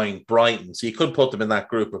 points behind Brighton. So you could put them in that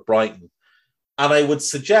group with Brighton. And I would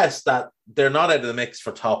suggest that they're not out of the mix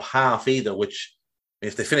for top half either, which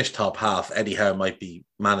if they finish top half, Eddie Howe might be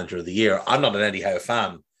manager of the year. I'm not an Eddie Howe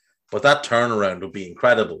fan, but that turnaround would be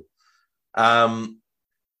incredible. I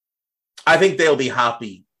think they'll be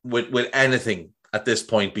happy with anything at this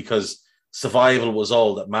point because survival was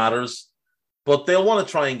all that matters. But they'll want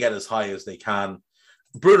to try and get as high as they can.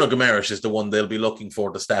 Bruno Guimaraes is the one they'll be looking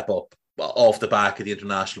for to step up off the back of the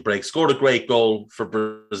international break. Scored a great goal for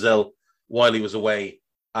Brazil while he was away.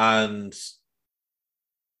 And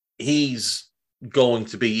he's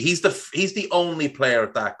the only player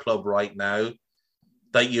at that club right now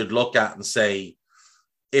that you'd look at and say,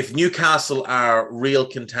 if Newcastle are real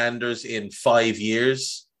contenders in 5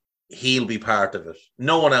 years, he'll be part of it.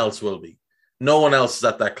 No one else will be. No one else is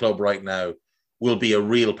at that club right now will be a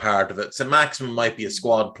real part of it. So Maximin might be a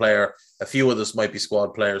squad player. A few others might be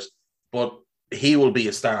squad players, but he will be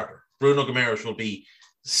a starter. Bruno Guimaraes will be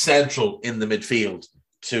central in the midfield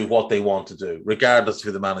to what they want to do, regardless of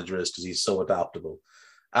who the manager is, because he's so adaptable.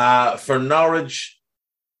 For Norwich,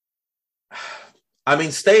 I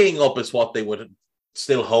mean, staying up is what they would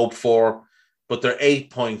still hope for, but they're 8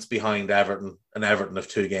 points behind Everton, and Everton have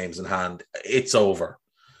 2 games in hand. It's over.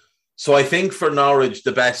 So I think for Norwich,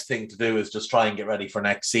 the best thing to do is just try and get ready for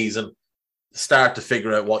next season. Start to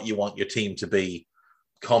figure out what you want your team to be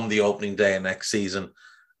come the opening day of next season.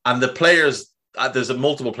 And the players, there's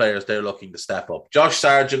multiple players they're looking to step up. Josh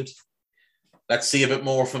Sargent, let's see a bit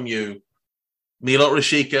more from you. Milot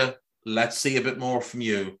Rashica, let's see a bit more from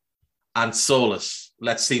you. And Solis,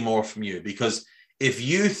 let's see more from you. Because if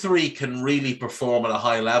you three can really perform at a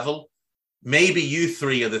high level, maybe you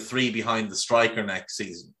three are the 3 behind the striker next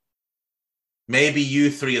season. Maybe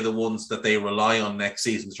you three are the ones that they rely on next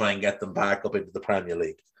season to try and get them back up into the Premier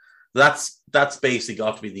League. That's basically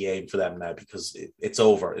got to be the aim for them now, because it's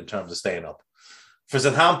over in terms of staying up. For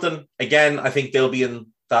Southampton, again, I think they'll be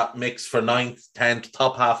in that mix for 9th, 10th,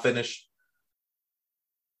 top half finish.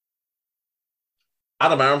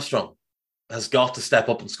 Adam Armstrong has got to step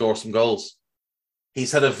up and score some goals.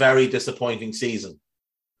 He's had a very disappointing season,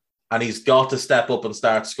 and he's got to step up and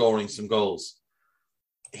start scoring some goals.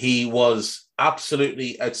 He was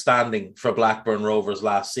absolutely outstanding for Blackburn Rovers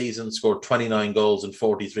last season, scored 29 goals in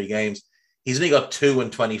 43 games. He's only got 2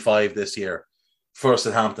 in 25 this year for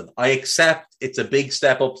Southampton. I accept it's a big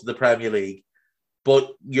step up to the Premier League,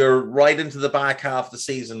 but you're right into the back half of the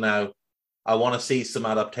season now. I want to see some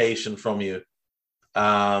adaptation from you,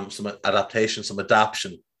 some adaptation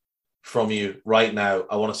from you right now.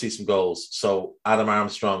 I want to see some goals. So Adam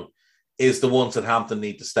Armstrong is the one Southampton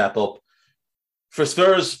need to step up. For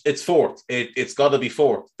Spurs, it's 4th. It's got to be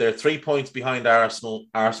 4th. They're 3 points behind Arsenal.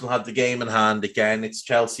 Arsenal had the game in hand. Again, it's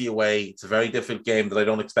Chelsea away. It's a very difficult game that I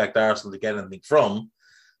don't expect Arsenal to get anything from.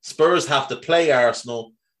 Spurs have to play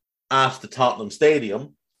Arsenal at the Tottenham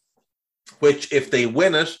Stadium, which, if they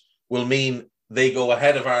win it, will mean they go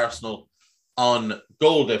ahead of Arsenal on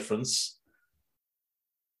goal difference.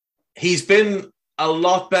 He's been a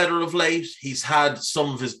lot better of late. He's had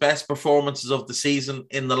some of his best performances of the season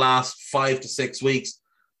in the last 5 to 6 weeks.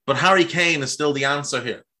 But Harry Kane is still the answer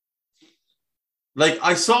here. Like,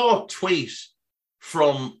 I saw a tweet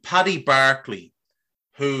from Paddy Barclay,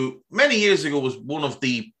 who many years ago was one of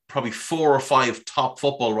the probably 4 or 5 top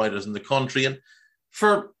football writers in the country. And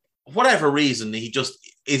for whatever reason, he just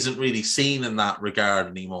isn't really seen in that regard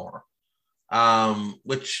anymore.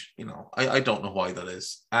 Which, I don't know why that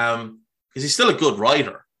is. Because he's still a good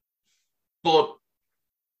writer. But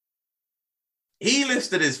he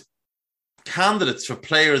listed his candidates for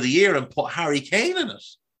Player of the Year and put Harry Kane in it.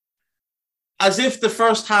 As if the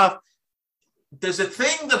first half... There's a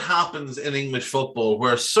thing that happens in English football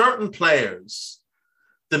where certain players,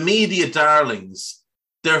 the media darlings,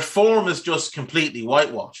 their form is just completely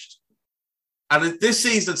whitewashed. And this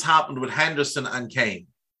season it's happened with Henderson and Kane,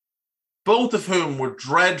 both of whom were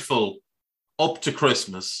dreadful up to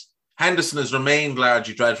Christmas. Henderson has remained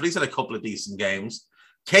largely dreadful. He's had a couple of decent games.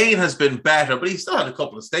 Kane has been better, but he's still had a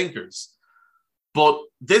couple of stinkers. But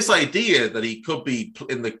this idea that he could be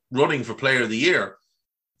in the running for Player of the Year,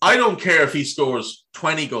 I don't care if he scores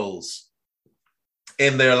 20 goals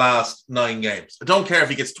in their last 9 games. I don't care if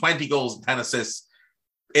he gets 20 goals and 10 assists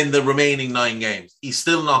in the remaining 9 games. He's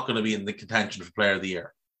still not going to be in the contention for Player of the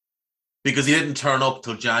Year because he didn't turn up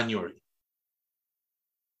till January.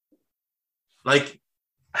 Like,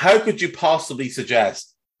 how could you possibly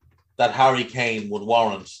suggest that Harry Kane would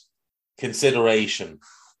warrant consideration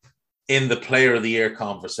in the Player of the Year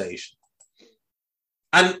conversation?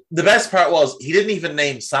 And the best part was he didn't even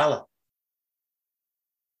name Salah.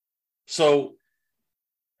 So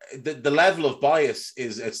the level of bias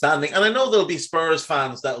is outstanding. And I know there'll be Spurs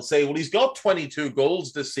fans that will say, well, he's got 22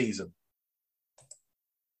 goals this season.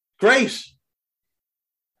 Great.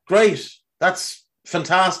 That's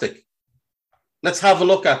fantastic. Let's have a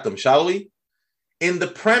look at them, shall we? In the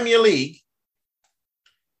Premier League,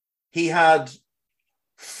 he had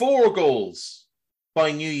 4 goals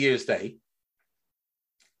by New Year's Day.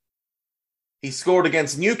 He scored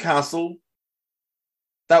against Newcastle.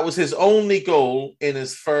 That was his only goal in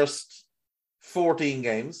his first 14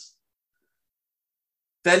 games.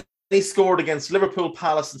 Then he scored against Liverpool,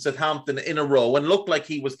 Palace and Southampton in a row and looked like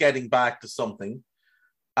he was getting back to something.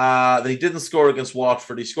 Then he didn't score against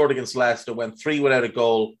Watford. He scored against Leicester, went 3 without a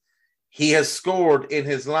goal. He has scored in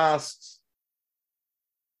his last,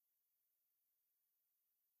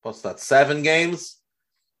 7 games?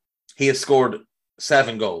 He has scored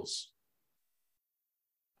 7 goals.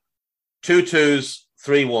 2 2s,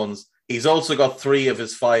 3 1s. He's also got 3 of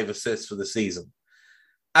his 5 assists for the season.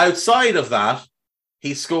 Outside of that,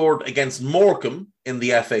 he scored against Morecambe in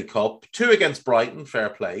the FA Cup, 2 against Brighton, fair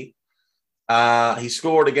play. He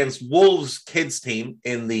scored against Wolves' kids team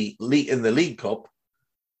in the League Cup.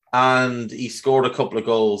 And he scored a couple of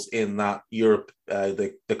goals in that Europe,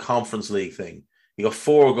 the Conference League thing. He got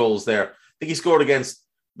 4 goals there. I think he scored against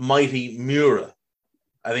mighty Mura.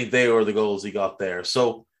 I think they were the goals he got there.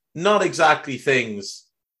 So not exactly things.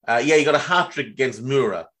 He got a hat-trick against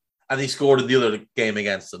Mura, and he scored in the other game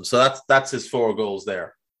against them. So that's his 4 goals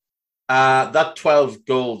there. That 12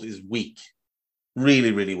 goals is weak.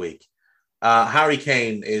 Really, really weak. Harry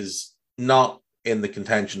Kane is not in the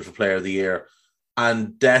contention for Player of the Year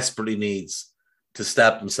and desperately needs to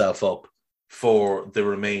step himself up for the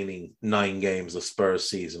remaining 9 games of Spurs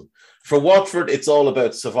season. For Watford, it's all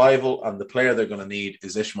about survival, and the player they're going to need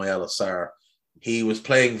is Ismaila Sarr. He was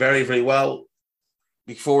playing very, very well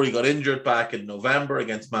before he got injured back in November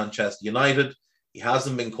against Manchester United. He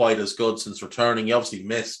hasn't been quite as good since returning. He obviously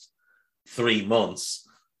missed 3 months,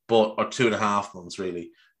 or 2.5 months,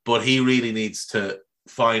 really. But he really needs to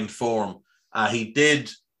find form. He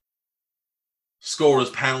did score his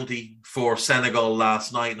penalty for Senegal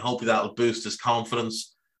last night, and hopefully that'll boost his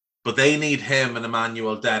confidence. But they need him and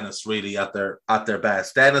Emmanuel Dennis really at their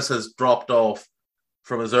best. Dennis has dropped off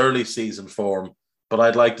from his early season form, but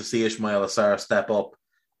I'd like to see Ismaila Sarr step up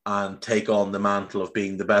and take on the mantle of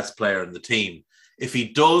being the best player in the team. If he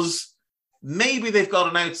does, maybe they've got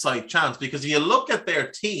an outside chance, because if you look at their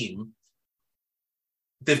team,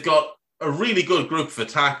 they've got a really good group of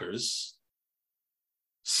attackers.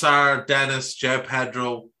 Sarr, Dennis, João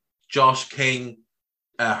Pedro, Josh King,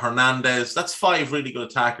 Hernandez. That's 5 really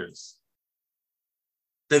good attackers.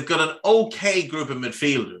 They've got an okay group of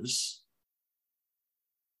midfielders.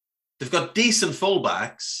 They've got decent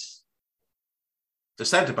fullbacks. The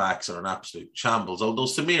centre-backs are an absolute shambles, although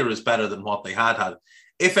Samir is better than what they had.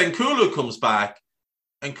 If N'Koulou comes back,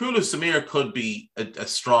 N'Koulou-Samir could be a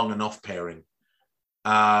strong enough pairing.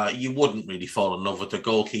 You wouldn't really fall in love with the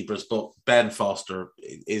goalkeepers, but Ben Foster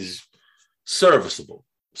is serviceable.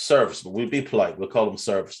 We'll be polite. We'll call him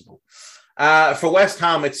serviceable. For West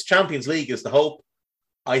Ham, it's Champions League is the hope.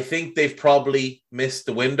 I think they've probably missed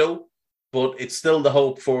the window, but it's still the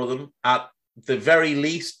hope for them. At the very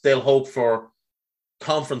least, they'll hope for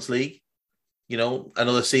Conference League,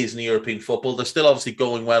 another season of European football. They're still obviously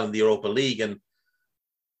going well in the Europa League, and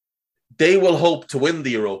they will hope to win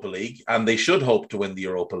the Europa League, and they should hope to win the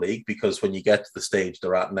Europa League, because when you get to the stage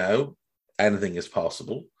they're at now, anything is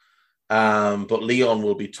possible. But Lyon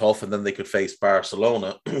will be tough, and then they could face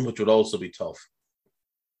Barcelona, which would also be tough.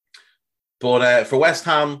 But for West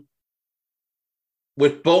Ham,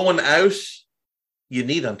 with Bowen out, you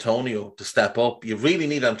need Antonio to step up. You really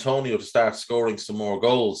need Antonio to start scoring some more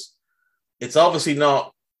goals. It's obviously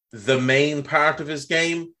not the main part of his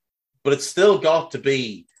game, but it's still got to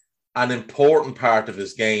be an important part of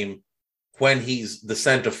his game when he's the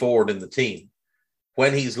centre forward in the team,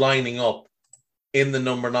 when he's lining up in the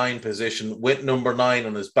number 9 position with number 9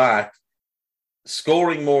 on his back.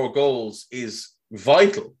 Scoring more goals is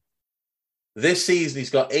vital. This season, he's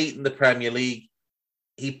got 8 in the Premier League.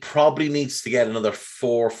 He probably needs to get another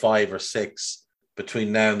 4, 5 or 6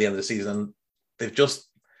 between now and the end of the season.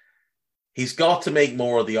 He's got to make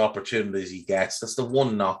more of the opportunities he gets. That's the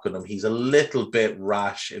one knock on him. He's a little bit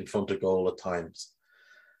rash in front of goal at times.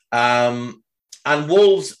 And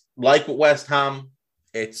Wolves, like with West Ham,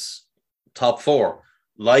 it's top 4.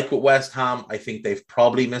 Like with West Ham, I think they've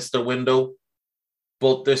probably missed their window,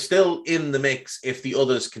 but they're still in the mix if the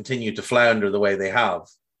others continue to flounder the way they have.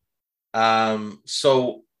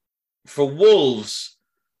 So for Wolves,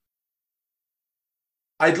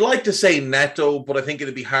 I'd like to say Neto, but I think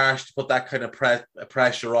it'd be harsh to put that kind of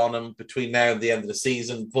pressure on him between now and the end of the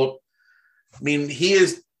season. But, I mean, he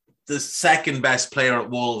is the second best player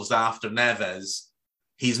at Wolves after Neves.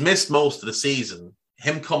 He's missed most of the season.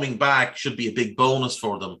 Him coming back should be a big bonus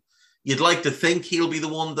for them. You'd like to think he'll be the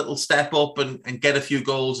one that will step up and get a few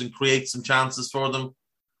goals and create some chances for them.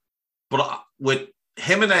 But with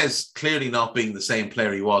Jimenez clearly not being the same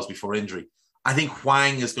player he was before injury, I think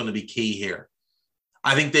Hwang is going to be key here.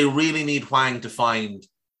 I think they really need Hwang to find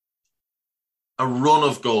a run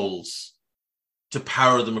of goals to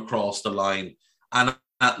power them across the line and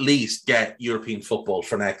at least get European football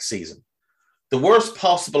for next season. The worst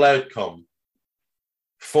possible outcome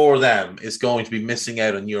for them is going to be missing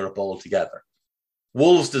out on Europe altogether.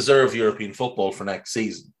 Wolves deserve European football for next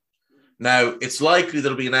season. Now, it's likely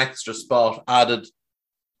there'll be an extra spot added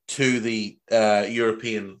to the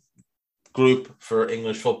European group for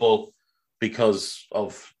English football because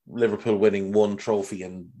of Liverpool winning 1 trophy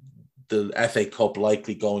and the FA Cup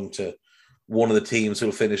likely going to one of the teams who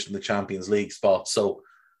will finish in the Champions League spot. So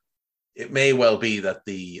it may well be that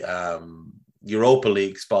the Europa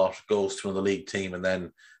League spot goes to another league team, and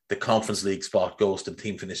then the Conference League spot goes to the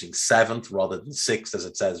team finishing 7th rather than 6th,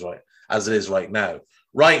 as it is right now.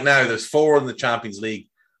 Right now, there's 4 in the Champions League,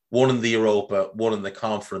 1 in the Europa, 1 in the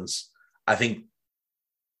Conference. I think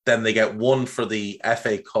then they get 1 for the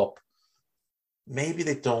FA Cup. Maybe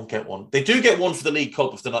they don't get 1. They do get 1 for the League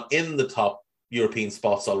Cup if they're not in the top European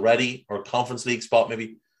spots already, or Conference League spot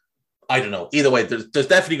maybe. I don't know. Either way, there's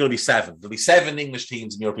definitely going to be 7. There'll be 7 English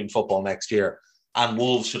teams in European football next year, and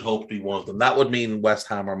Wolves should hope to be one of them. That would mean West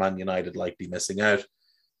Ham or Man United likely missing out.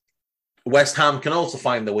 West Ham can also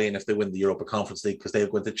find the win if they win the Europa Conference League, because they'll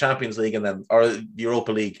go into the Champions League or the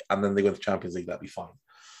Europa League, and then they go into the Champions League. That'd be fine.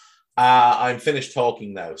 I'm finished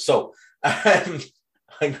talking now. So I'm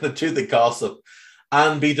going to do the gossip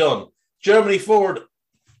and be done. Germany forward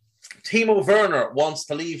Timo Werner wants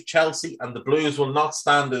to leave Chelsea, and the Blues will not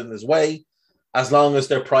stand in his way as long as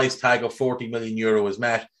their price tag of €40 million is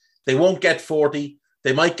met. They won't get 40.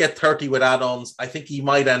 They might get 30 with add-ons. I think he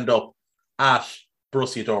might end up at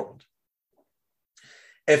Borussia Dortmund.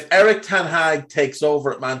 If Erik ten Hag takes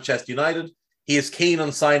over at Manchester United, he is keen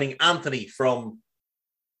on signing Anthony from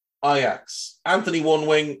Ajax. Anthony one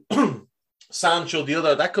wing, Sancho the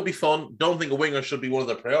other. That could be fun. Don't think a winger should be one of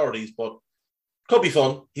their priorities, but could be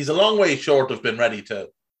fun. He's a long way short of being ready to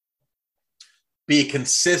be a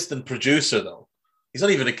consistent producer, though. He's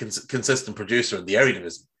not even a consistent producer in the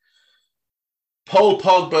Eredivisie. Paul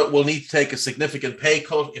Pogba will need to take a significant pay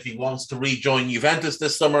cut if he wants to rejoin Juventus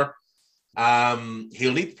this summer.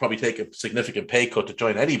 He'll need to probably take a significant pay cut to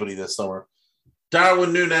join anybody this summer.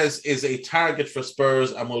 Darwin Núñez is a target for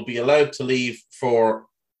Spurs and will be allowed to leave for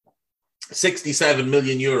 €67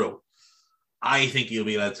 million. I think he'll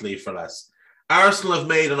be allowed to leave for less. Arsenal have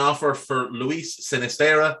made an offer for Luis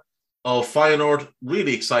Sinisterra of Feyenoord.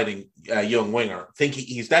 Really exciting young winger. Think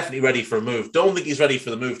he's definitely ready for a move. Don't think he's ready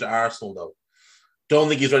for the move to Arsenal, though. Don't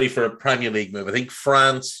think he's ready for a Premier League move. I think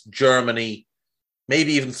France, Germany,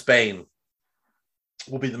 maybe even Spain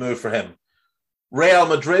will be the move for him. Real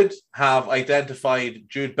Madrid have identified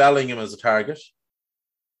Jude Bellingham as a target.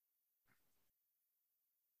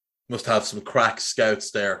 Must have some crack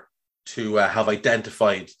scouts there to have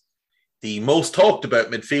identified the most talked about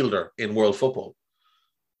midfielder in world football.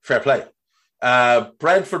 Fair play.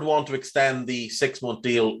 Brentford want to extend the 6-month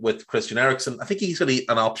deal with Christian Eriksen. I think he's going to be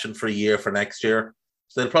an option for a year for next year.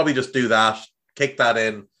 So they'll probably just do that, kick that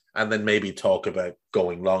in, and then maybe talk about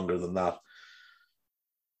going longer than that.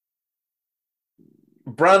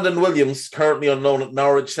 Brandon Williams, currently on loan at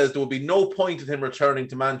Norwich, says there will be no point in him returning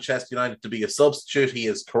to Manchester United to be a substitute. He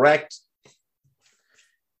is correct.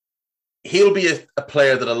 He'll be a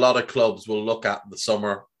player that a lot of clubs will look at in the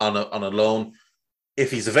summer on a loan.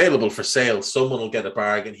 If he's available for sale, someone will get a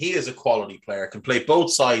bargain. He is a quality player, can play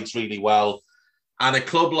both sides really well. And a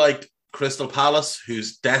club like Crystal Palace,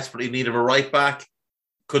 who's desperately in need of a right back,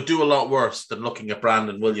 could do a lot worse than looking at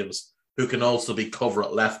Brandon Williams, who can also be cover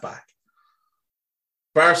at left back.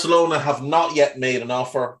 Barcelona have not yet made an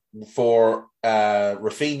offer for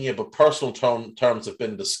Rafinha, but personal terms have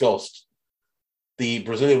been discussed. The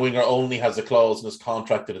Brazilian winger only has a clause in his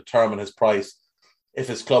contract to determine his price if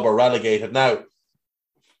his club are relegated. Now,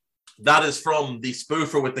 that is from the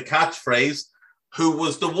spoofer with the catchphrase, who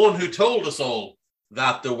was the one who told us all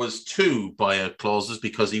that there was 2 buyout clauses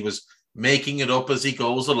because he was making it up as he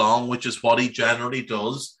goes along, which is what he generally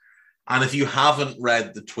does. And if you haven't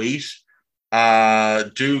read the tweet,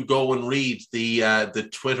 do go and read the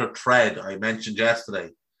Twitter thread I mentioned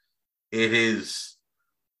yesterday. It is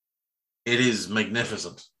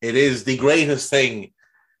magnificent. It is the greatest thing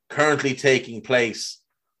currently taking place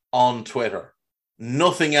on Twitter.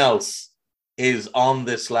 Nothing else is on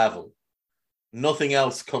this level. Nothing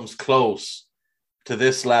else comes close to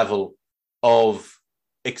this level of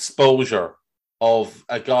exposure of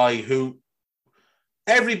a guy who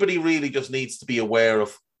everybody really just needs to be aware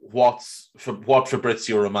of what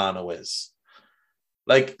Fabrizio Romano is.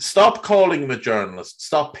 Like, stop calling him a journalist.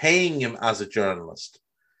 Stop paying him as a journalist.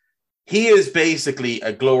 He is basically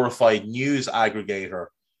a glorified news aggregator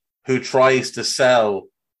who tries to sell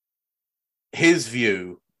his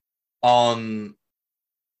view on...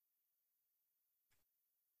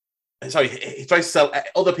 Sorry, he tries to sell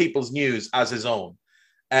other people's news as his own.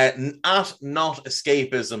 At Not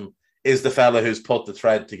Escapism is the fella who's put the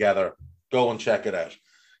thread together. Go and check it out.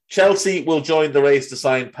 Chelsea will join the race to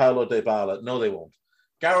sign Paulo Dybala. No, they won't.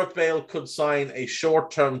 Gareth Bale could sign a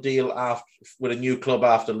short-term deal with a new club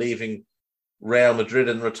after leaving Real Madrid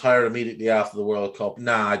and retire immediately after the World Cup.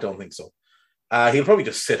 Nah, I don't think so. He'll probably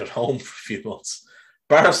just sit at home for a few months.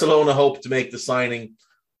 Barcelona hope to make the signing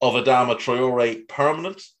of Adama Traore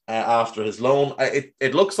permanent after his loan.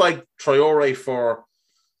 It looks like Traore for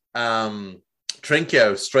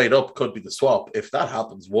Trincao straight up could be the swap. If that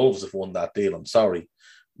happens, Wolves have won that deal. I'm sorry.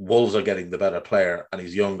 Wolves are getting the better player, and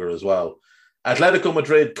he's younger as well. Atletico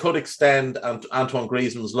Madrid could extend Antoine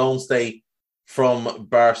Griezmann's loan stay from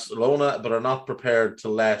Barcelona, but are not prepared to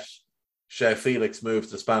let João Felix move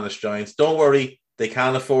to the Spanish Giants. Don't worry, they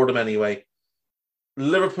can afford him anyway.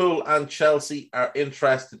 Liverpool and Chelsea are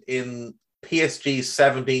interested in PSG's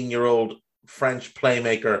 17-year-old French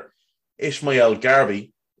playmaker Ismail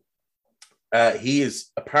Garbi. He is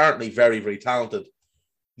apparently very, very talented.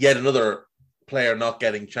 Yet another player not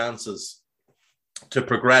getting chances to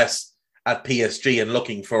progress at PSG and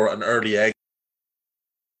looking for an early exit.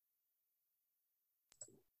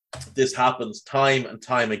 This happens time and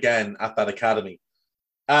time again at that academy.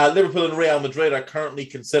 Liverpool and Real Madrid are currently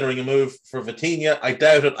considering a move for Vitinha. I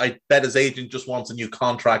doubt it. I bet his agent just wants a new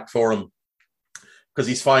contract for him because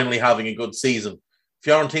he's finally having a good season.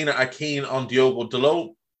 Fiorentina are keen on Diogo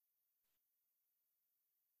Dalot.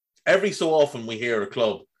 Every so often we hear a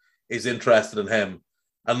club is interested in him.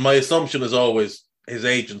 And my assumption is always his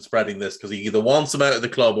agent spreading this because he either wants him out of the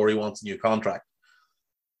club or he wants a new contract.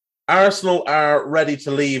 Arsenal are ready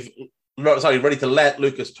to let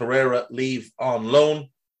Lucas Torreira leave on loan.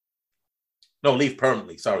 No, leave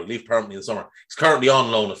permanently. Leave permanently in the summer. He's currently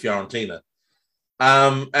on loan at Fiorentina.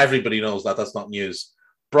 Everybody knows that. That's not news.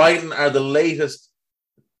 Brighton are the latest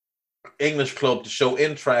English club to show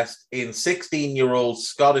interest in 16-year-old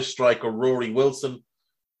Scottish striker Rory Wilson,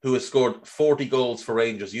 who has scored 40 goals for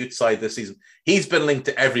Rangers youth side this season. He's been linked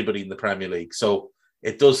to everybody in the Premier League, so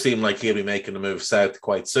it does seem like he'll be making a move south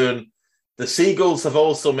quite soon. The Seagulls have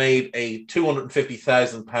also made a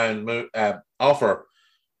 £250,000 offer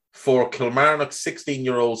for Kilmarnock's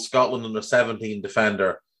 16-year-old Scotland under-17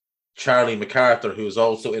 defender, Charlie MacArthur, who is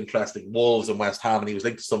also interested in Wolves and West Ham, and he was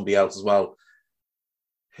linked to somebody else as well.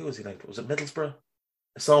 Who was he linked to? Was it Middlesbrough?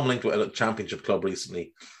 I saw him linked to a championship club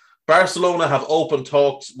recently. Barcelona have open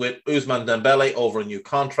talks with Ousmane Dembele over a new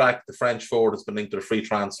contract. The French forward has been linked to a free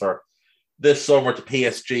transfer this summer to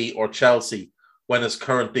PSG or Chelsea when his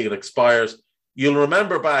current deal expires. You'll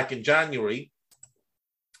remember back in January,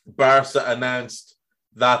 Barca announced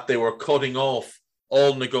that they were cutting off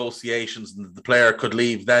all negotiations and the player could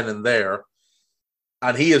leave then and there.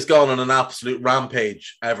 And he has gone on an absolute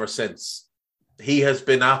rampage ever since. He has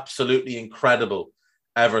been absolutely incredible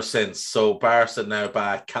ever since. So Barca now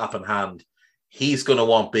back, cap in hand. He's going to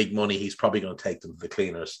want big money. He's probably going to take them to the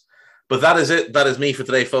cleaners. But that is it. That is me for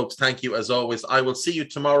today, folks. Thank you as always. I will see you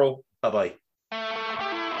tomorrow. Bye-bye.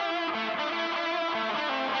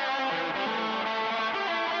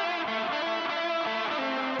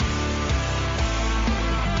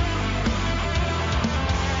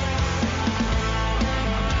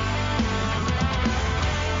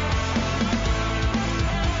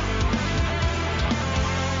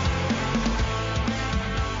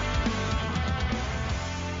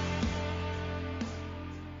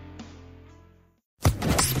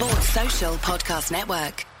 Social Podcast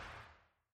Network.